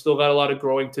young. He's still got a lot of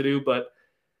growing to do, but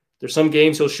there's some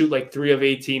games he'll shoot like 3 of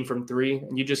 18 from 3,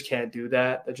 and you just can't do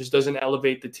that. That just doesn't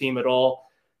elevate the team at all.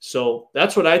 So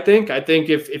that's what I think. I think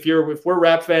if we're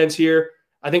Rap fans here,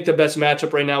 I think the best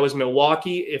matchup right now is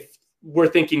Milwaukee if we're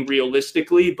thinking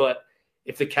realistically. But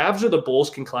if the Cavs or the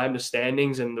Bulls can climb the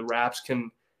standings and the Raps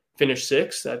can finish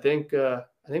 6th, I think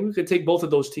we could take both of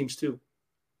those teams too.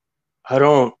 I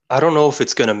don't know if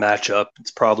it's going to match up. It's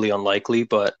probably unlikely,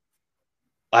 but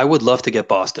I would love to get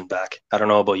Boston back. I don't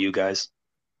know about you guys.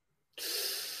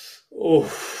 Oh,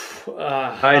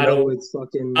 I know it's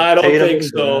fucking. I don't think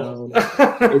so.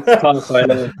 It's tough. I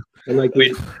know. And like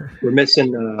we're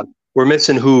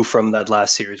missing who from that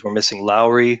last series? We're missing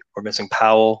Lowry. We're missing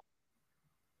Powell.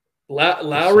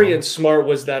 Lowry and Smart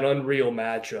was that unreal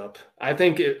matchup. I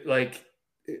think it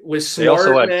was Smart. They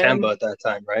also had Kemba at that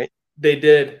time, right? They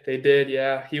did.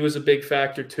 Yeah, he was a big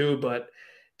factor too. But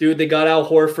dude, they got Al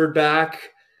Horford back.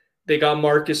 They got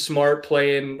Marcus Smart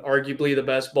playing arguably the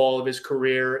best ball of his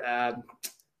career.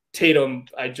 Tatum,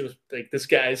 I just think this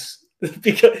guy's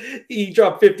because he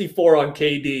dropped 54 on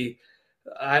KD.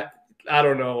 I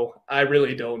don't know. I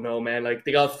really don't know, man. Like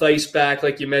they got Theis back,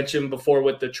 like you mentioned before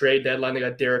with the trade deadline. They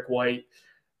got Derek White.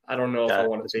 I don't know if I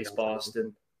want to face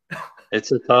Boston.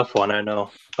 It's a tough one, I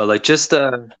know. But like just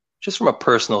just from a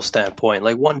personal standpoint,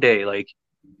 like one day, like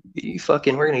we're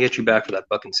gonna get you back for that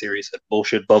fucking series, that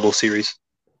bullshit bubble series.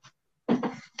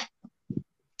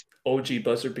 OG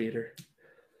buzzer beater.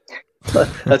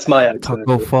 That's my X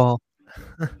Taco factor. Fall.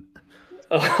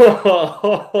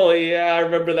 Oh yeah, I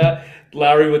remember that.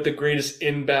 Lowry with the greatest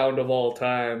inbound of all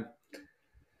time.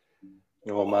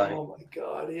 Oh my. Oh my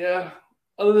god, yeah.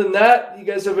 Other than that, you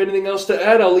guys have anything else to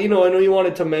add? Alino, I know you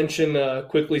wanted to mention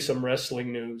quickly some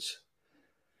wrestling news.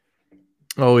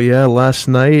 Oh yeah, last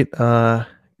night,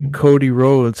 Cody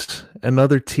Rhodes,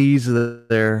 another tease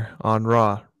there on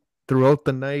Raw. Throughout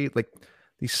the night, like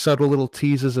these subtle little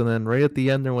teases, and then right at the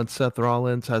end there when Seth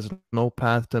Rollins has no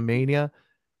path to Mania,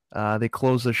 they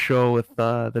close the show with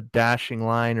the dashing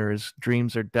line, or his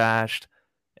dreams are dashed.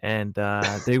 And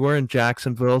they were in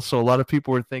Jacksonville, so a lot of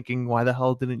people were thinking, why the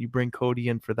hell didn't you bring Cody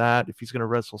in for that if he's going to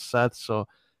wrestle Seth? So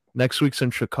next week's in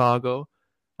Chicago,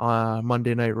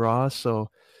 Monday Night Raw.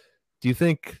 So do you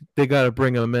think they got to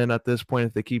bring him in at this point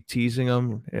if they keep teasing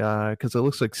him? Because it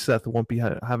looks like Seth won't be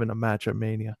having a match at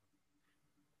Mania.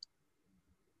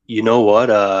 You know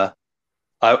what?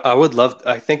 I would love.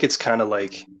 I think it's kind of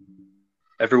like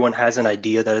everyone has an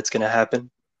idea that it's gonna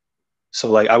happen. So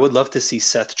like, I would love to see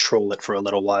Seth troll it for a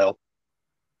little while.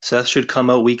 Seth should come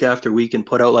out week after week and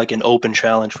put out like an open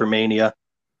challenge for Mania,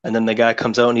 and then the guy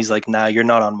comes out and he's like, "Nah, you're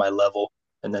not on my level,"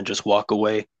 and then just walk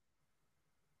away.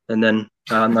 And then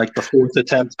on like the fourth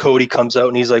attempt, Cody comes out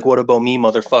and he's like, "What about me,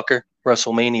 motherfucker?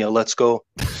 WrestleMania, let's go."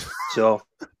 So,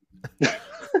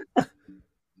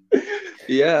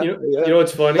 yeah, You know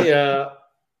what's funny?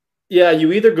 Yeah,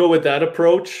 you either go with that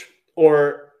approach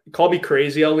or call me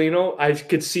crazy, Alino. I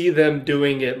could see them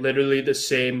doing it literally the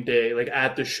same day, like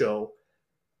at the show.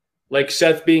 Like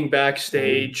Seth being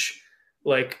backstage,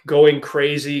 like going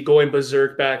crazy, going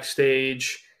berserk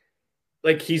backstage.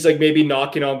 Like he's like maybe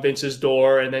knocking on Vince's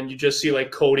door, and then you just see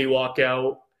like Cody walk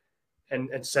out, and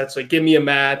Seth's like, "Give me a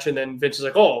match," and then Vince is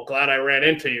like, "Oh, glad I ran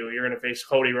into you. You're gonna face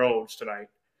Cody Rhodes tonight."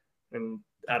 And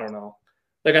I don't know.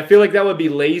 Like I feel like that would be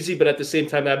lazy, but at the same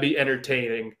time that'd be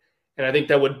entertaining, and I think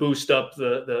that would boost up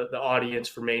the audience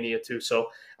for Mania too. So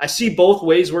I see both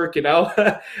ways working out.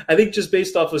 I think just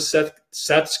based off of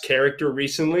Seth's character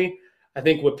recently, I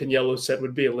think what Piniello said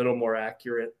would be a little more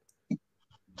accurate.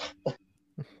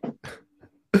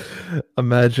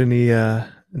 Imagine he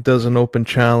does an open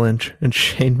challenge and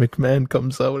Shane McMahon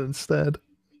comes out instead.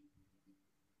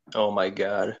 Oh my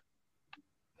God.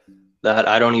 That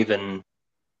I don't even.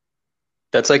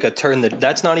 That's like a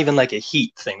that's not even like a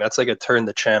heat thing. That's like a turn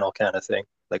the channel kind of thing.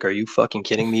 Like, are you fucking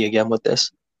kidding me again with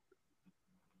this?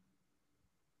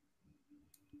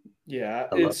 Yeah,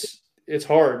 I love it. it's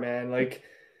hard, man. Like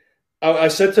I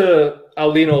said to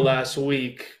Alino last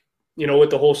week, you know, with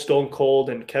the whole Stone Cold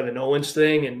and Kevin Owens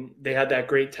thing, and they had that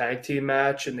great tag team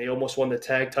match, and they almost won the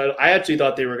tag title. I actually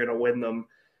thought they were going to win them,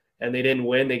 and they didn't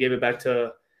win. They gave it back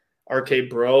to RK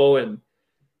Bro, and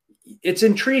it's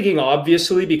intriguing,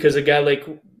 obviously, because a guy like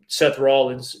Seth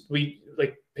Rollins, we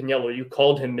like Piniello, you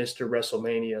called him Mr.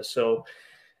 WrestleMania, so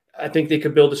I think they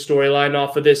could build a storyline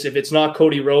off of this. If it's not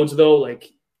Cody Rhodes, though,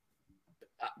 like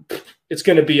it's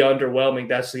going to be underwhelming.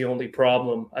 That's the only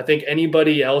problem. I think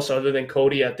anybody else other than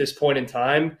Cody at this point in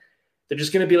time, they're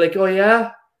just going to be like, "Oh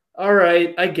yeah, all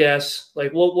right, I guess."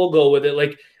 Like we'll go with it.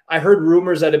 Like I heard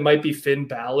rumors that it might be Finn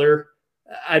Balor.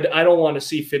 I don't want to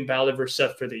see Finn Balor versus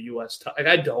Seth for the U.S. title. Like,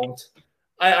 I don't.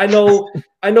 I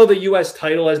know the U.S.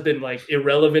 title has been like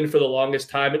irrelevant for the longest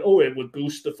time, and it would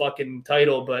boost the fucking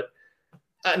title, but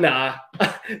nah,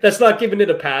 that's not giving it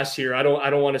a pass here. I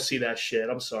don't want to see that shit.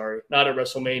 I'm sorry. Not at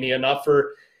WrestleMania.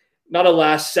 Not a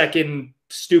last second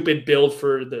stupid build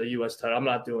for the U.S. title. I'm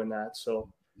not doing that. So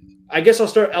I guess I'll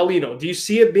start Alino. Do you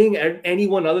see it being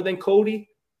anyone other than Cody?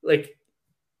 Like,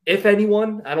 if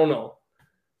anyone, I don't know.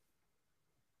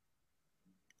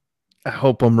 I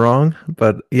hope I'm wrong,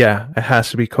 but yeah, it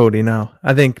has to be Cody now.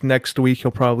 I think next week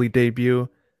he'll probably debut,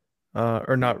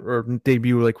 or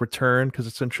debut, like return, because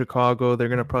it's in Chicago. They're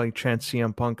gonna probably chant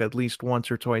CM Punk at least once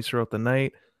or twice throughout the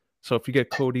night. So if you get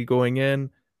Cody going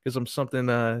in, gives them something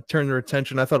to turn their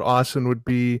attention. I thought Austin would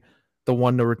be the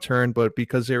one to return, but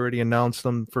because they already announced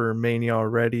them for Mania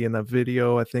already in that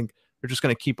video, I think they're just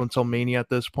gonna keep until Mania at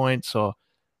this point. So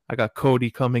I got Cody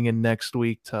coming in next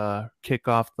week to kick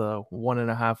off the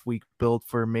 1.5 week build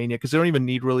for Mania, because they don't even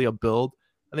need really a build.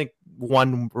 I think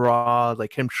one Raw,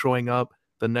 like him showing up,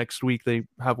 the next week they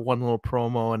have one little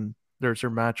promo and there's their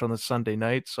match on the Sunday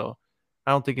night. So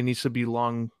I don't think it needs to be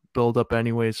long build up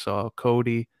anyway. So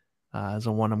Cody is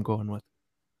the one I'm going with.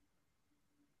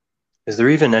 Is there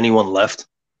even anyone left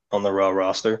on the Raw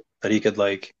roster that he could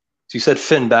like? So you said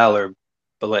Finn Balor,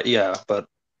 but like, yeah, but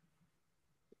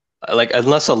Like,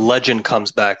 unless a legend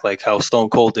comes back, like how Stone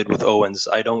Cold did with Owens,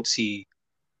 I don't see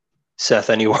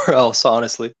Seth anywhere else,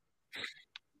 honestly.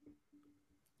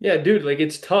 Yeah, dude, like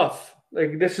it's tough.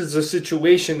 Like this is a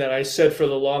situation that I said for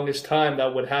the longest time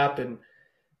that would happen.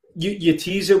 You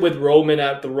tease it with Roman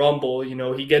at the Rumble,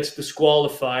 he gets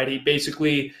disqualified. He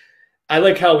basically I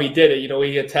like how he did it.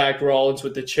 He attacked Rollins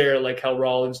with the chair like how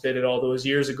Rollins did it all those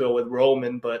years ago with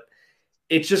Roman, but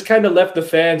it just kind of left the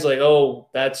fans like, "Oh,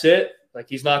 that's it." Like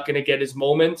he's not going to get his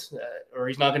moment or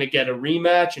he's not going to get a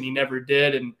rematch and he never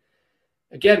did. And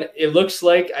again, it looks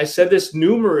like I said this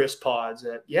numerous pods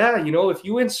that, yeah, if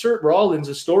you insert Rollins,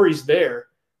 the story's there.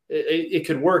 It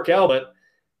could work out, but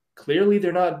clearly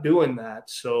they're not doing that.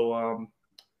 So,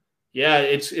 yeah,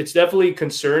 it's definitely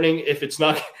concerning. If it's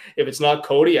not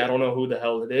Cody, I don't know who the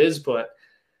hell it is, but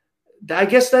I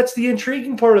guess that's the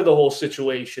intriguing part of the whole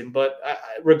situation. But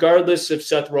regardless if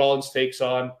Seth Rollins takes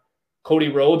on Cody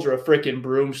Rhodes or a freaking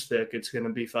broomstick, it's going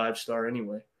to be 5-star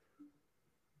anyway.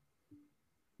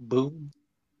 Boom.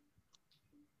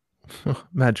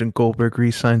 Imagine Goldberg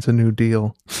re-signs a new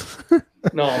deal.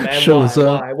 No, man. Shows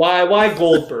up. Why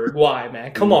Goldberg? Why,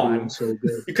 man? Come on. So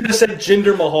good. You could have said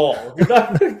Jinder Mahal. You're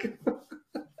not.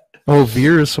 Oh,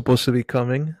 Veer is supposed to be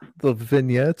coming. The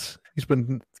vignettes. He's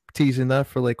been teasing that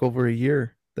for like over a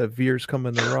year. That Veer's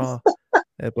coming to Raw.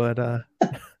 But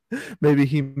maybe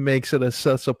he makes it a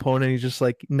Seth's opponent. He's just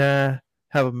like, nah,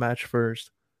 have a match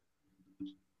first.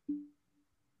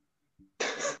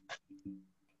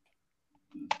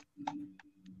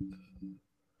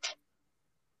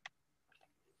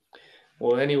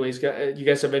 Well, anyways, you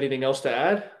guys have anything else to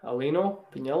add? Alino,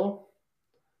 Pinello?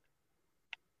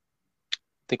 I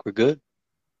think we're good.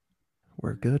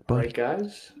 We're good, All buddy. right,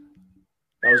 guys.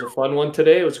 That was a fun one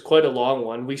today. It was quite a long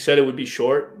one. We said it would be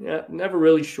short. Yeah, never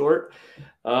really short.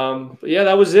 But yeah,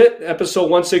 that was it. Episode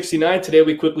 169. Today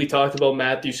we quickly talked about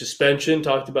Matthew's suspension,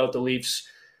 talked about the Leafs'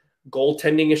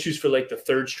 goaltending issues for like the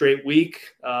third straight week.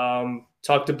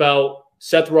 Talked about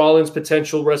Seth Rollins'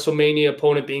 potential WrestleMania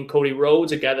opponent being Cody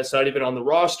Rhodes, a guy that's not even on the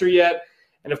roster yet.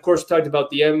 And of course, we talked about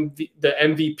the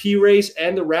MVP race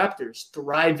and the Raptors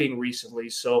thriving recently.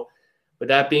 So with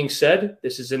that being said,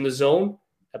 this is In the Zone,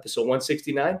 episode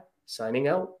 169, signing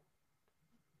out.